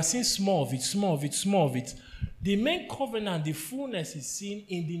grace, but you are seeing small of it, small of it, small of it. The main covenant, the fullness is seen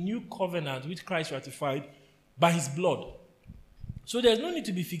in the new covenant which Christ ratified by his blood. So there's no need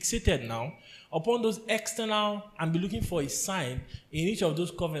to be fixated now upon those external and be looking for a sign in each of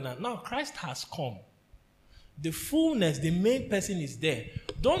those covenants. Now Christ has come. The fullness, the main person is there.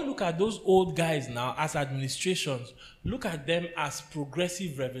 Don't look at those old guys now as administrations. Look at them as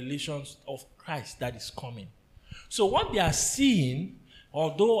progressive revelations of Christ that is coming. So what they are seeing,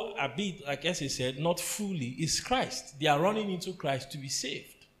 although a bit, like Essie said, not fully, is Christ. They are running into Christ to be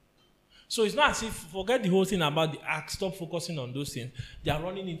saved. So it's not as if, forget the whole thing about the act, stop focusing on those things. They are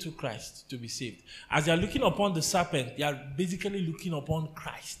running into Christ to be saved. As they are looking upon the serpent, they are basically looking upon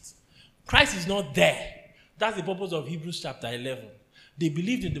Christ. Christ is not there. That's the purpose of Hebrews chapter 11. They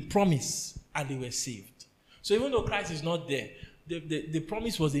believed in the promise and they were saved. So even though Christ is not there, the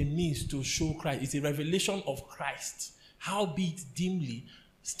promise was a means to show Christ. It's a revelation of Christ. Howbeit dimly,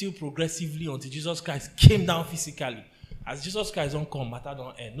 still progressively until Jesus Christ came down physically. As Jesus Christ don't come, matter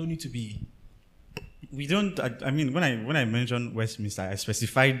don't end. No need to be. We don't. I mean, when I mentioned Westminster, I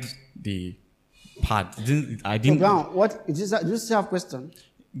specified the part. I didn't. What is this? Do you still have a question?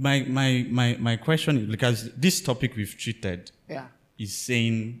 My question is, because this topic we've treated is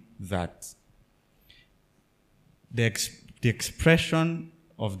saying that the expression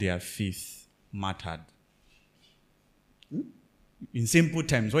of their faith mattered. In simple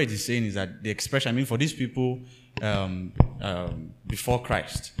terms, what it is saying is that the expression, I mean, for these people before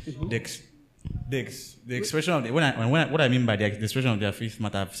Christ, the expression of what I mean by the expression of their faith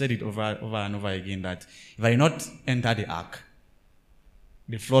matter, I've said it over and over again, that if I did not enter the ark,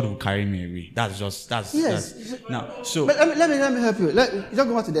 the flood will carry me away. That's now. So, but let me help you. You don't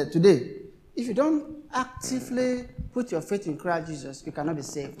go on to that today. If you don't actively put your faith in Christ Jesus, you cannot be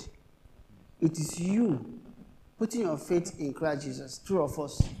saved. It is you putting your faith in Christ Jesus, true or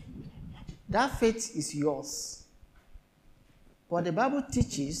false. That faith is yours. But the Bible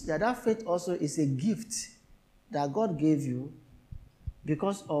teaches that faith also is a gift that God gave you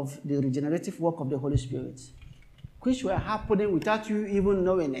because of the regenerative work of the Holy Spirit, which were happening without you even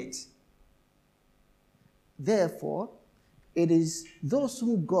knowing it. Therefore, it is those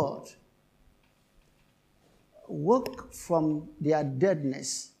whom God woke from their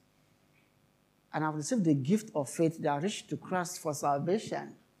deadness and have received the gift of faith that are reached to Christ for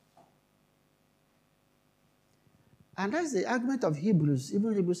salvation. And that's the argument of Hebrews,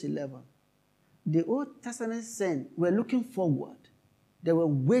 even Hebrews 11. The Old Testament saints were looking forward. They were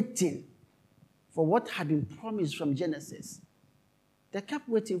waiting for what had been promised from Genesis. They kept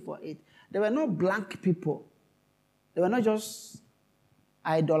waiting for it. They were not blank people. They were not just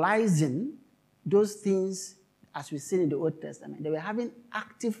idolizing those things as we see in the Old Testament. They were having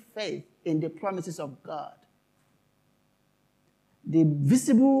active faith in the promises of God. The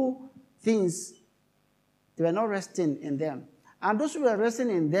visible things, they were not resting in them. And those who were resting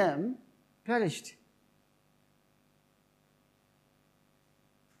in them perished.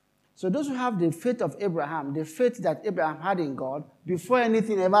 So those who have the faith of Abraham, the faith that Abraham had in God, before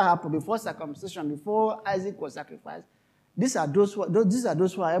anything ever happened, before circumcision, before Isaac was sacrificed, these are those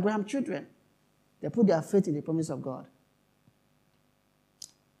who are Abraham's children. They put their faith in the promise of God.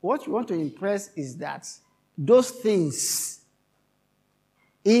 What you want to impress is that those things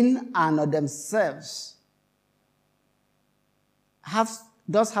in and of themselves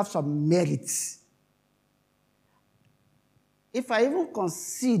does have some merits. If I even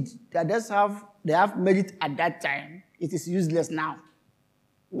concede that they have merit at that time, it is useless now.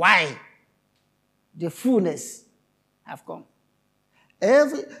 Why? The fullness have come.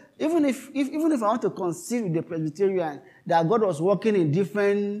 Even if I want to concede with the Presbyterian that God was working in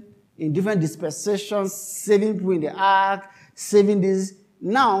different dispensations, saving people in the ark, saving this,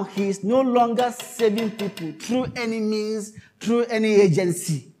 now he is no longer saving people through any means, through any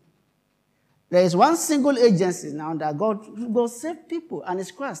agency. There is one single agency now that God saved people, and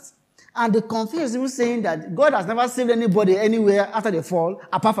it's Christ. And the confusion is even saying that God has never saved anybody anywhere after the fall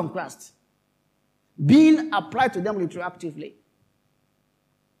apart from Christ, being applied to them retroactively.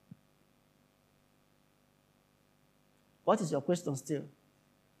 What is your question still?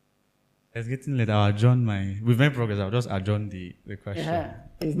 It's getting late. I'll adjourn we've made progress. I'll just adjourn the question. Yeah.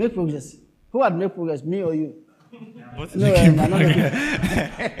 You've made progress. Who had made progress, me or you? Both No, making I'm not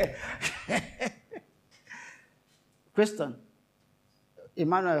progress. Question.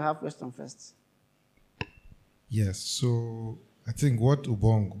 Emmanuel, you have question first. Yes, so I think what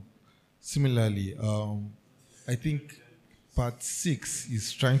Ubongo, similarly, I think part 6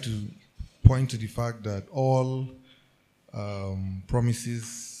 is trying to point to the fact that all promises,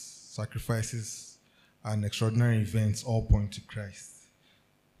 sacrifices, and extraordinary events all point to Christ.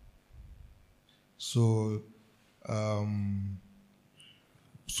 So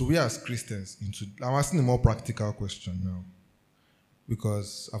we as Christians, I'm asking a more practical question now,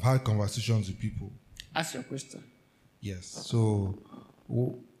 because I've had conversations with people. Ask your question. Yes. So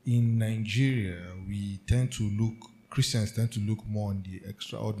in Nigeria, Christians tend to look more on the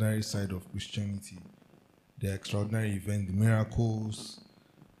extraordinary side of Christianity, the extraordinary event, the miracles,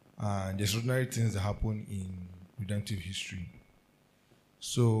 and the extraordinary things that happen in redemptive history.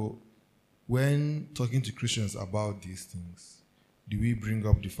 So when talking to Christians about these things, do we bring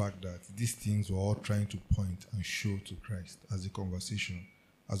up the fact that these things were all trying to point and show to Christ as a conversation,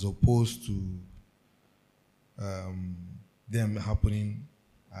 as opposed to them happening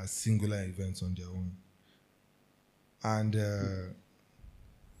as singular events on their own? And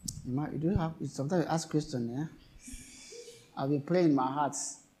You do have sometimes you ask question, yeah? I've been praying in my heart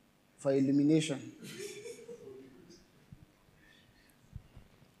for illumination.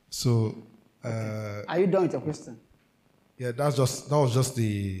 so Are you done with your question? yeah, that was just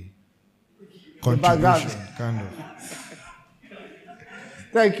the contribution, kind of.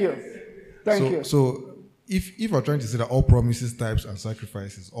 Thank you. Thank you. So if we're trying to say that all promises, types, and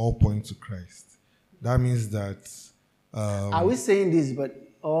sacrifices all point to Christ, that means that Are we saying this,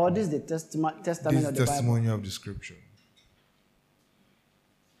 this is the testament this of the testimony Bible? of the scripture?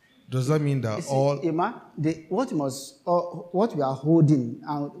 Does that mean that See, Emma, what we are holding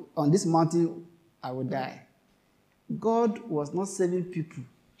on this mountain, I will die. God was not saving people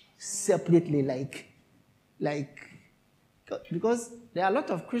separately, because there are a lot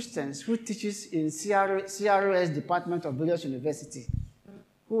of Christians who teaches in CROS department of various universities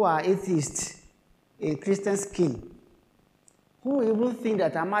who are atheists, a Christian skin, who even think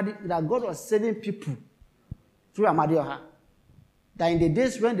that God was saving people through Amadioha. That in the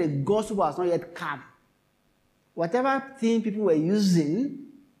days when the gospel was not yet come, whatever thing people were using,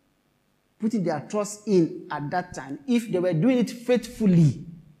 putting their trust in at that time, if they were doing it faithfully,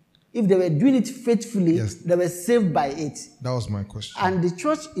 yes, they were saved by it. That was my question. And the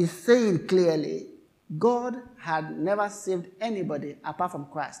church is saying clearly, God had never saved anybody apart from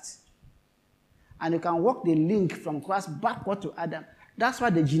Christ. And you can walk the link from Christ backward to Adam. That's why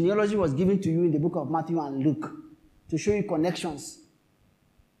the genealogy was given to you in the book of Matthew and Luke, to show you connections.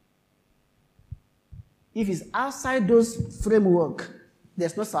 If it's outside those framework,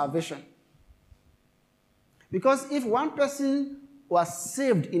 there's no salvation. Because if one person was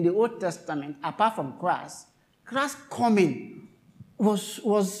saved in the Old Testament apart from Christ, Christ's coming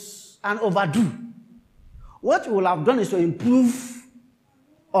was an overdue. What we will have done is to improve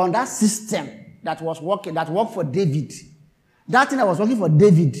on that system that was working, that worked for David. That thing that was working for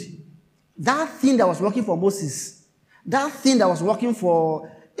David That thing that was working for Moses, that thing that was working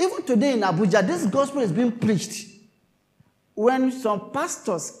for, even today in Abuja, this gospel is being preached. When some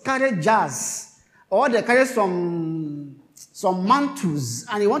pastors carry jars, or they carry some mantles,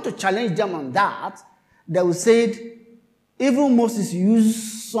 and you want to challenge them on that, they will say, even Moses used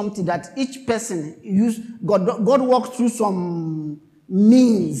something that each person used. God worked through some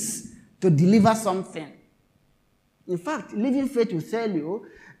means to deliver something. In fact, Living Faith will tell you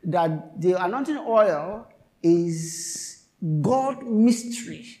that the anointing oil is God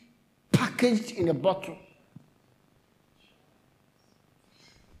mystery packaged in a bottle.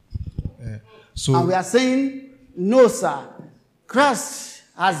 And we are saying, no, sir. Christ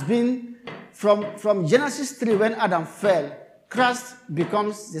has been, from Genesis 3, when Adam fell, Christ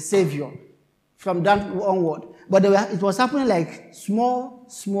becomes the Savior from that onward. But it was happening like small,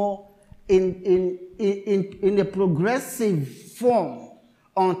 in a progressive form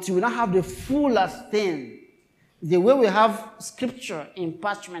until we now have the fullest thing. The way we have scripture in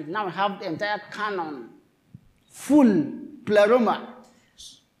parchment, now we have the entire canon, full pleroma.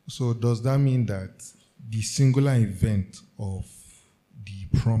 So does that mean that the singular event of the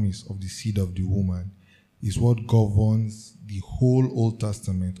promise of the seed of the woman is what governs the whole Old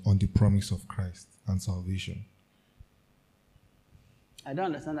Testament on the promise of Christ and salvation? I don't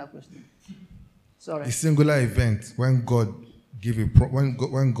understand that question. Sorry. The singular event when God gave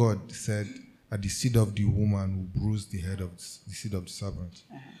when God said that the seed of the woman will bruise the head of the seed of the serpent.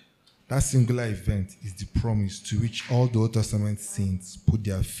 That singular event is the promise to which all the Old Testament saints put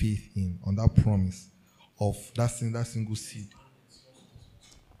their faith in, on that promise of that single seed.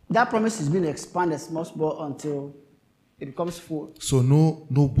 That promise is being expanded small until it becomes full. So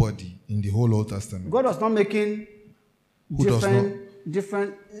nobody in the whole Old Testament. God was not making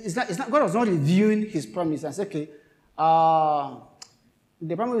different. God was not reviewing His promise and say, okay,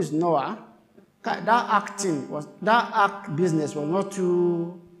 the promise is Noah. That ark business was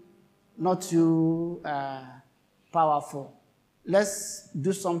not too powerful. Let's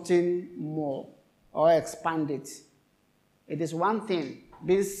do something more or expand it. It is one thing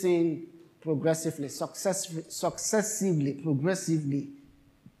being seen progressively, successively, progressively.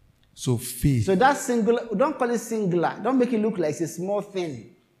 So faith. So that singular, don't call it singular. Don't make it look like it's a small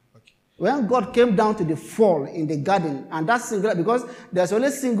thing. Okay. When God came down to the fall in the garden, and that singular, because there's only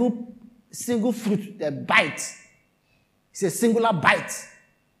single fruit, the bite. It's a singular bite.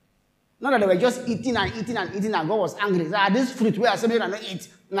 Not that they were just eating and eating and eating, and God was angry. This fruit where I said, I don't eat.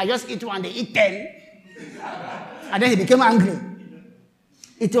 And I just eat one, they eat 10. And then He became angry.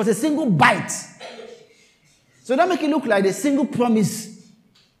 It was a single bite. So don't make it look like the single promise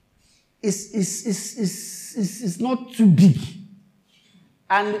is not too big.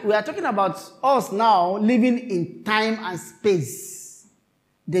 And we are talking about us now living in time and space.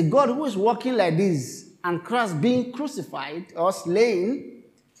 The God who is walking like this and Christ being crucified or slain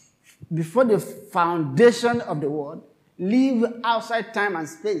before the foundation of the world live outside time and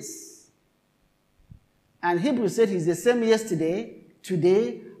space. And Hebrews said He's the same yesterday,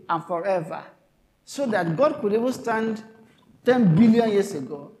 today, and forever. So that God could even stand 10 billion years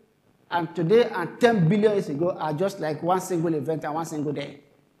ago, and today and 10 billion years ago are just like one single event and one single day.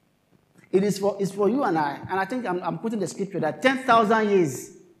 It's for you and I. And I think I'm putting the scripture that 10,000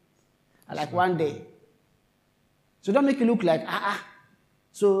 years are like one day. So don't make it look like,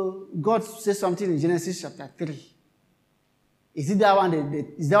 So God says something in Genesis chapter 3. Is it that one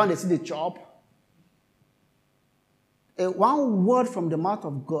they see the chop? One word from the mouth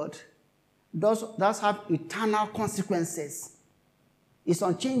of God does have eternal consequences. It's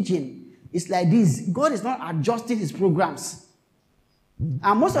unchanging. It's like this. God is not adjusting His programs.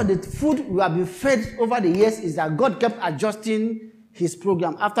 And most of the food we have been fed over the years is that God kept adjusting His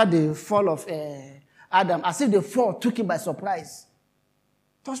program after the fall of Adam, as if the fall took Him by surprise.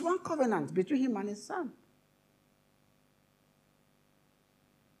 It was one covenant between Him and His Son.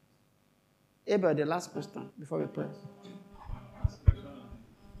 Abel, the last question before we pray.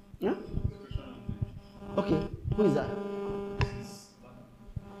 Yeah? Okay, who is that?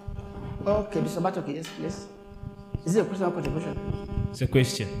 Okay, Mr. Batoke, yes, please. Is it a question or contribution? It's a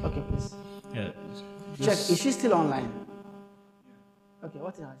question. Okay, please. Yeah. Check, is she still online? Okay,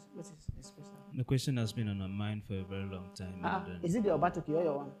 what is this question? The question has been on my mind for a very long time. Is it the Batoke or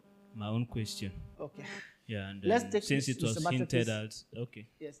your one? My own question. Okay. Yeah, and Let's take since it was hinted at, okay.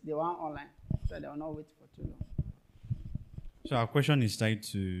 Yes, the one online, so they will not wait for too long. So our question is tied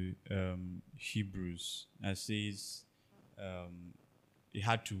to Hebrews. It says he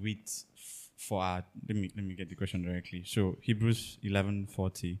had to wait for our. Let me get the question directly. So Hebrews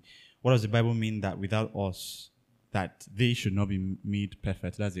 11:40. What does the Bible mean that without us, that they should not be made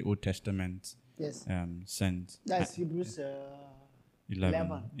perfect. That's the Old Testament sense. That's Hebrews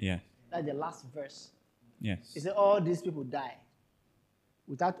 11. Yeah. That's the last verse. Yes. It says all these people die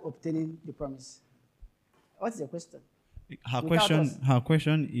without obtaining the promise. What's the question? Her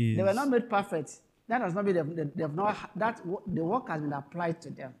question is, they were not made perfect. That does not mean they've not, the work has been applied to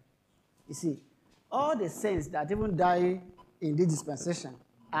them. You see, all the saints that even die in this dispensation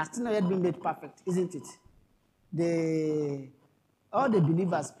are still not yet been made perfect, isn't it? All the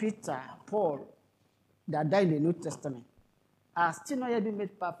believers, Peter, Paul, that died in the New Testament, are still not yet been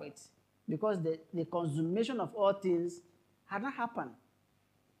made perfect because the consummation of all things had not happened.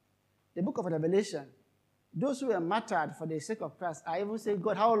 The book of Revelation, those who were martyred for the sake of Christ, I even say,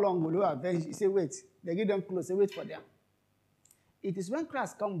 God, how long will you avenge? He say, wait. They give them clothes, say, wait for them. It is when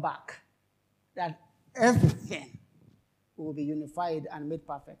Christ comes back that everything will be unified and made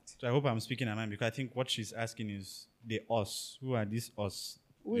perfect. So I hope I'm speaking her mind, because I think what she's asking is the us. Who are these us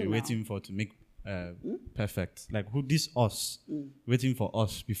we're waiting for to make perfect? Like who this us waiting for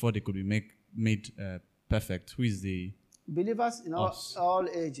us before they could be made perfect? Who is the believers in all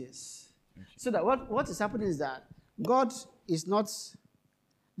ages? Okay. So that what is happening is that God is not,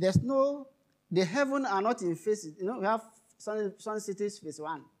 the heaven are not in phases. You know, we have sun cities phase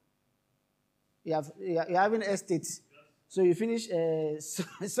 1. You're having estates. So you finish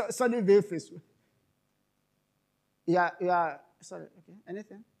Sunny Bay phase 1. Sorry, okay.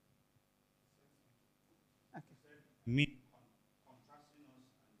 Anything? Okay. Me. Contrasting us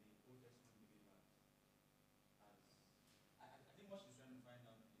and the Old Testament believers. I think what she's trying to find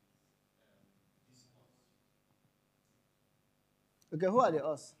out is this us. Okay, who are the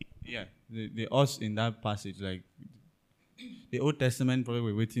us? Yeah, the us in that passage, like the Old Testament probably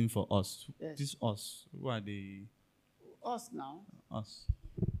were waiting for us. Yes. This us, who are the us now? Us.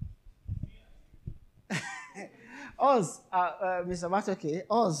 Us, Mr. Matoke,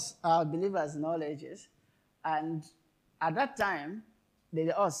 us are believers in all ages. And at that time,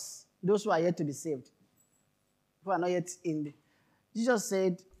 us, those who are yet to be saved, who are not yet in. Jesus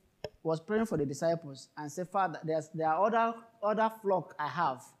said, was praying for the disciples and said, Father, there are other flock I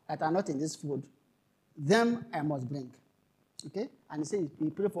have that are not in this food. Them I must bring. Okay? And he said, he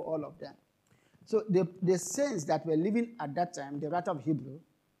prayed for all of them. So the saints that were living at that time, the writer of Hebrew,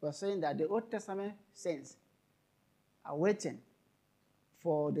 was saying that the Old Testament saints are waiting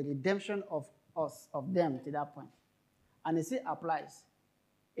for the redemption of us, of them to that point. And it still applies.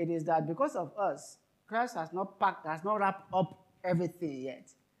 It is that because of us, Christ has not wrapped up everything yet.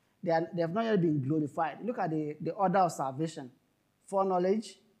 They have not yet been glorified. Look at the order of salvation.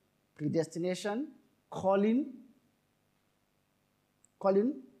 Foreknowledge, predestination, calling,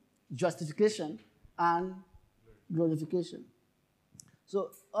 justification, and glorification.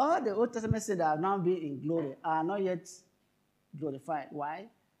 So all the Old Testament saints that have now been in glory are not yet glorified. Why?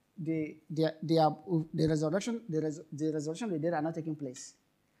 The resurrection of the dead are not taking place.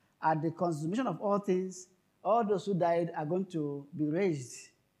 At the consummation of all things, all those who died are going to be raised.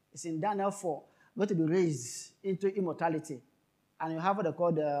 It's in Daniel 4, going to be raised into immortality. And you have what they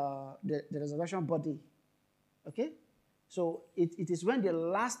call the resurrection body. Okay? So it is when the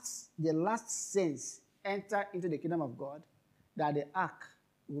last saints enter into the kingdom of God that the ark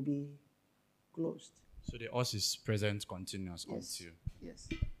will be closed. So the us is present continuous until. Yes.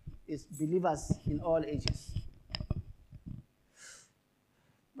 It's believers in all ages.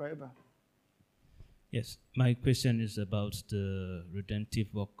 Brother. Yes, my question is about the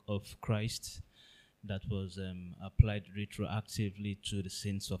redemptive work of Christ that was applied retroactively to the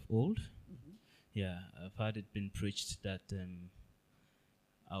saints of old. Mm-hmm. Yeah, I've heard it been preached that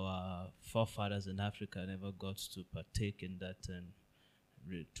our forefathers in Africa never got to partake in that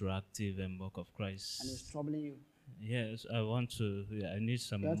retroactive work of Christ. And it's troubling you? Yes, I want to. Yeah, I need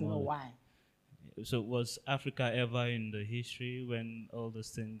some. You want to know why? So was Africa ever in the history when all those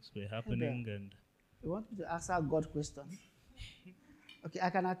things were happening? Hey, and you want me to answer God question? Okay, I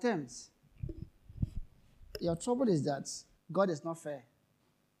can attempt. Your trouble is that God is not fair.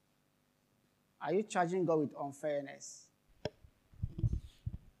 Are you charging God with unfairness?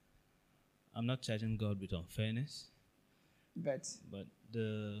 I'm not charging God with unfairness. But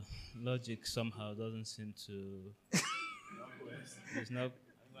the logic somehow doesn't seem to. It's not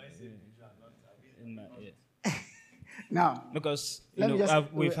in my ear. Now, because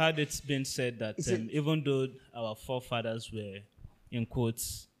we've had it been said that even though our forefathers were, in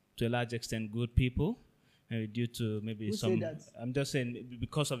quotes, to a large extent good people, due to maybe Who some. Said that? I'm just saying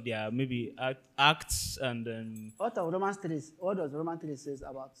because of their maybe acts and. What does Romans 3 says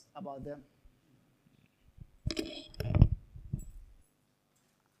about them?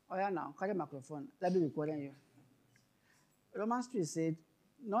 Oh yeah, now carry microphone. Let me be recording you. Romans 3 said,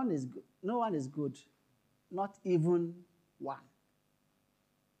 none is good, no one is good, not even one.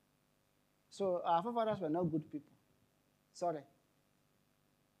 So our forefathers were not good people. Sorry.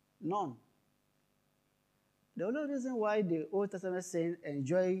 None. The only reason why the Old Testament saints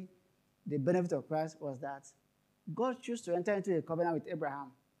enjoy the benefit of Christ was that God chose to enter into a covenant with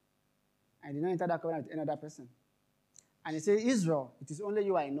Abraham and did not enter that covenant with another person. And he said, Israel, it is only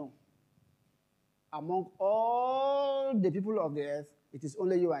you I know. Among all the people of the earth, it is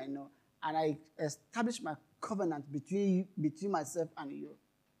only you I know. And I established my covenant between myself and you.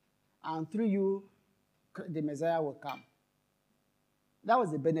 And through you, the Messiah will come. That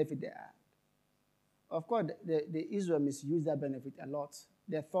was the benefit they had. Of course, the Israel misused that benefit a lot.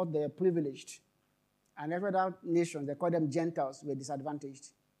 They thought they were privileged. And every other nation, they called them Gentiles, were disadvantaged.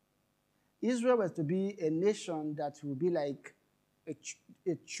 Israel was to be a nation that would be like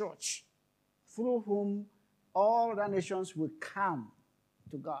a church through whom all other nations will come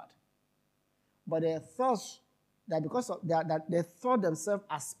to God. But they thought that because of that they thought themselves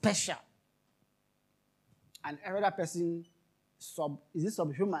as special. And every other person is it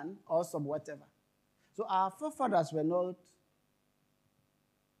subhuman or sub whatever. So our forefathers were not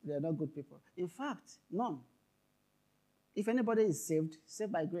good people. In fact, none. If anybody is saved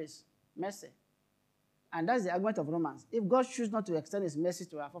by grace, mercy. And that's the argument of Romans. If God chooses not to extend his mercy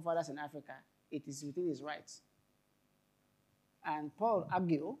to our forefathers in Africa, it is within his rights. And Paul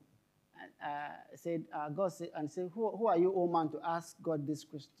argued, said, who are you, O man, to ask God this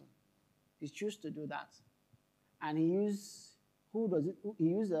question? He chose to do that. And he used,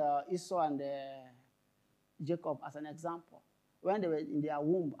 Esau and Jacob as an example. When they were in their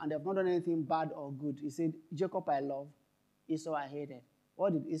womb and they have not done anything bad or good, he said, Jacob I love, Esau I hated.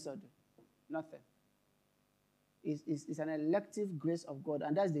 What did Esau do? Nothing. It's an elective grace of God,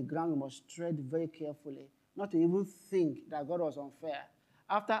 and that's the ground we must tread very carefully, not to even think that God was unfair.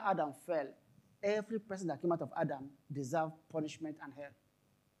 After Adam fell, every person that came out of Adam deserved punishment and hell.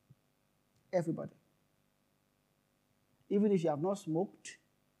 Everybody. Even if you have not smoked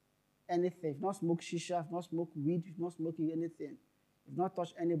anything, you've not smoked shisha, you've not smoked weed, you've not smoked anything, you've not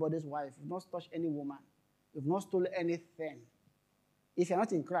touched anybody's wife, you've not touched any woman, you've not stolen anything. If you're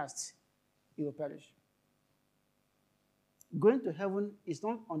not in Christ, you will perish. Going to heaven is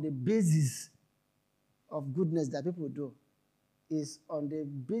not on the basis of goodness that people do. It's on the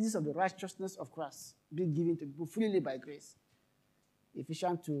basis of the righteousness of Christ being given to people freely by grace.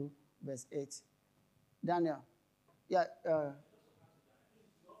 Ephesians 2, verse 8. Daniel. Yeah.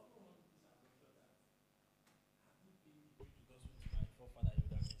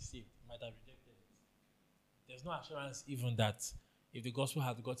 There's no assurance even that if the gospel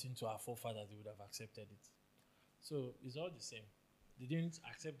had gotten to our forefathers, they would have accepted it. So it's all the same. They didn't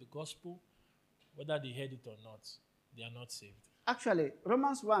accept the gospel, whether they heard it or not, they are not saved. Actually,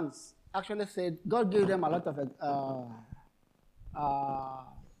 Romans 1 actually said God gave them a lot of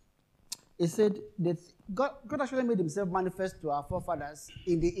he said that God actually made himself manifest to our forefathers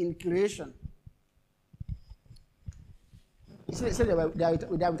in creation. He said they were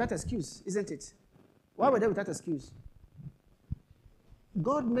without excuse, isn't it? Why were they without excuse?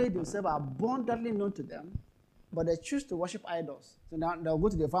 God made himself abundantly known to them, but they choose to worship idols. So now they'll go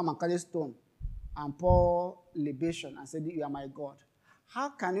to the farm and carry stone and pour libation and say, you are my God. How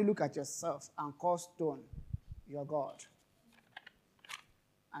can you look at yourself and call stone your God?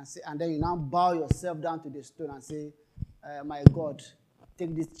 And then you now bow yourself down to the stone and say, my God,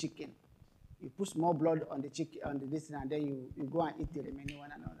 take this chicken. You put small blood on the chicken, on this thing, and then you go and eat the remaining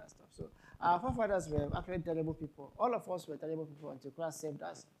one and all that stuff. So our forefathers were actually terrible people. All of us were terrible people until Christ saved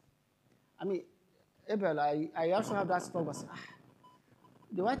us. I mean, Abel, I also have that story.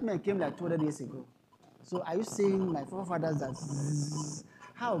 The white man came like 200 years ago. So are you saying my forefathers that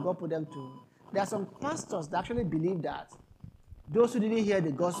how God put them to? There are some pastors that actually believe that those who didn't hear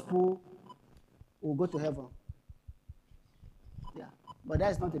the gospel will go to heaven. Yeah, but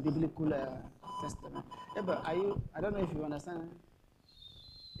that is not a biblical testament. Abel, I don't know if you understand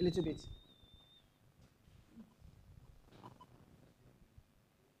a little bit.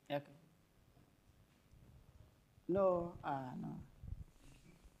 Okay. No, no.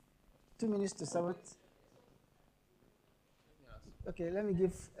 2 minutes to 7. Okay, let me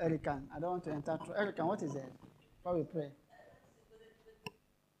give Erican. I don't want to enter. Erican, what is it? Before we pray.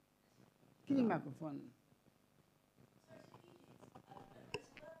 Give me microphone.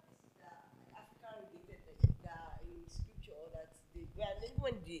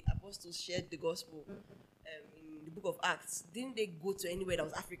 When the apostles shared the gospel in the book of Acts, didn't they go to anywhere that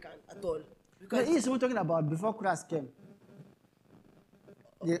was African at all? Because he's even talking about before Christ came.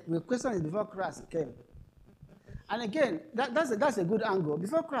 The question is before Christ came. And again, that's a good angle.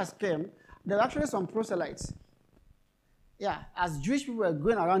 Before Christ came, there were actually some proselytes. Yeah, as Jewish people were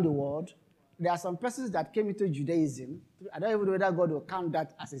going around the world, there are some persons that came into Judaism. I don't even know whether God will count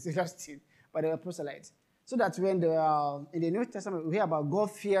that as a serious thing, but they were proselytes. So that when they were, in the New Testament, we hear about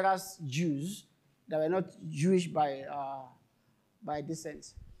God-fearers Jews that were not Jewish by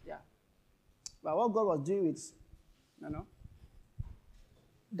descent. Yeah. But what God was doing with,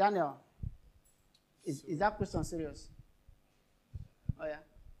 Daniel, is that question serious? Oh, yeah.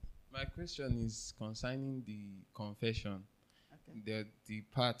 My question is concerning the confession. Okay. The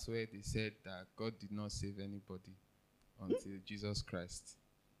part where they said that God did not save anybody until Jesus Christ.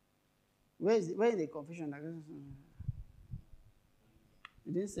 Where is the confession?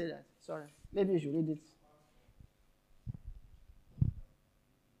 You didn't say that. Sorry. Maybe you should read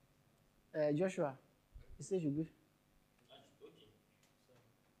it. Joshua, you said you good.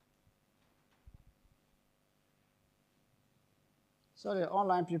 Sorry,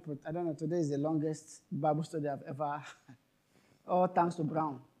 online people. I don't know. Today is the longest Bible study I've ever. All thanks to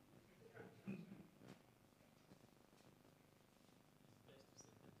Brown.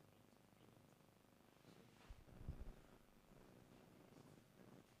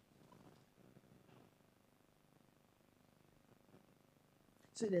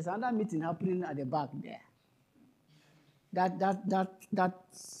 So there's another meeting happening at the back there.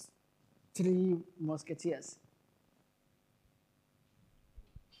 That's 3 musketeers.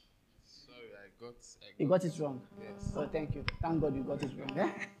 Sorry, I got You got it wrong? Yes. Oh, thank you. Thank God you got it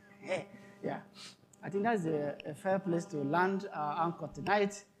wrong. Yeah. I think that's a fair place to land our anchor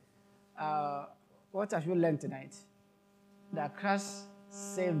tonight. What have you learned tonight? That Christ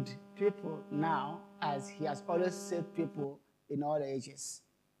saved people now as he has always saved people in all the ages.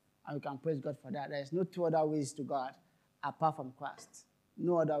 And we can praise God for that. There is no 2 other ways to God apart from Christ.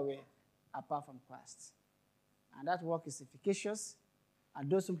 No other way apart from Christ. And that work is efficacious. And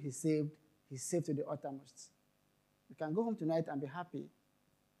those whom he saved to the uttermost. You can go home tonight and be happy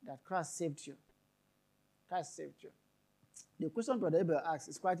that Christ saved you. Christ saved you. The question Brother Abel asked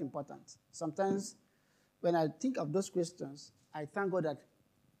is quite important. Sometimes when I think of those questions, I thank God that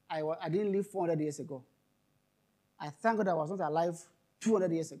I didn't live 400 years ago. I thank God I was not alive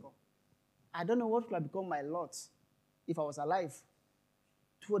 200 years ago. I don't know what would have become my lot if I was alive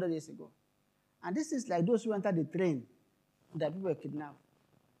 200 years ago. And this is like those who entered the train that people were kidnapped.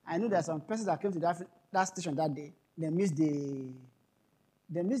 I know there are some persons that came to that station that day. They missed the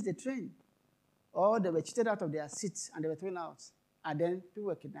train. Or they were cheated out of their seats and they were thrown out. And then people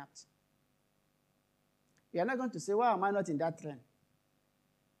were kidnapped. You are not going to say, why am I not in that train?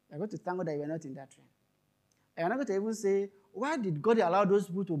 You are going to thank God that you are not in that train. You are not going to even say, why did God allow those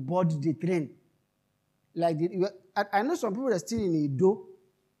people to board the train? I know some people are still in Ido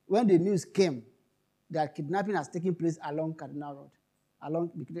when the news came that kidnapping has taken place along Cardinal Road.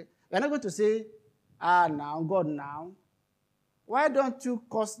 You are not going to say, now, God, now. Why don't you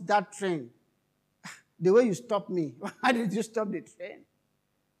cross that train the way you stopped me? Why did you stop the train?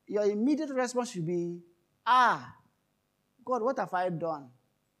 Your immediate response should be, God, what have I done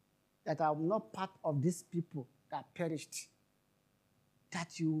that I'm not part of these people that perished?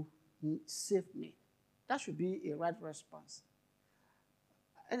 That you saved me. That should be a right response.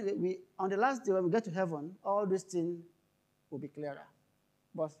 Anyway, on the last day when we get to heaven, all these things will be clearer.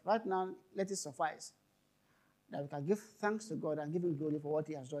 But right now, let it suffice that we can give thanks to God and give him glory for what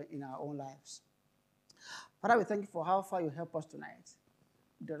he has done in our own lives. Father, we thank you for how far you help us tonight.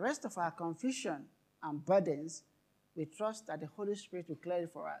 The rest of our confusion and burdens, we trust that the Holy Spirit will clear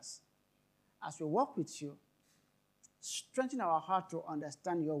it for us. As we walk with you, strengthen our heart to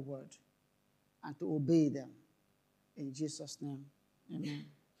understand your word and to obey them. In Jesus' name, amen.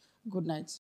 Good night.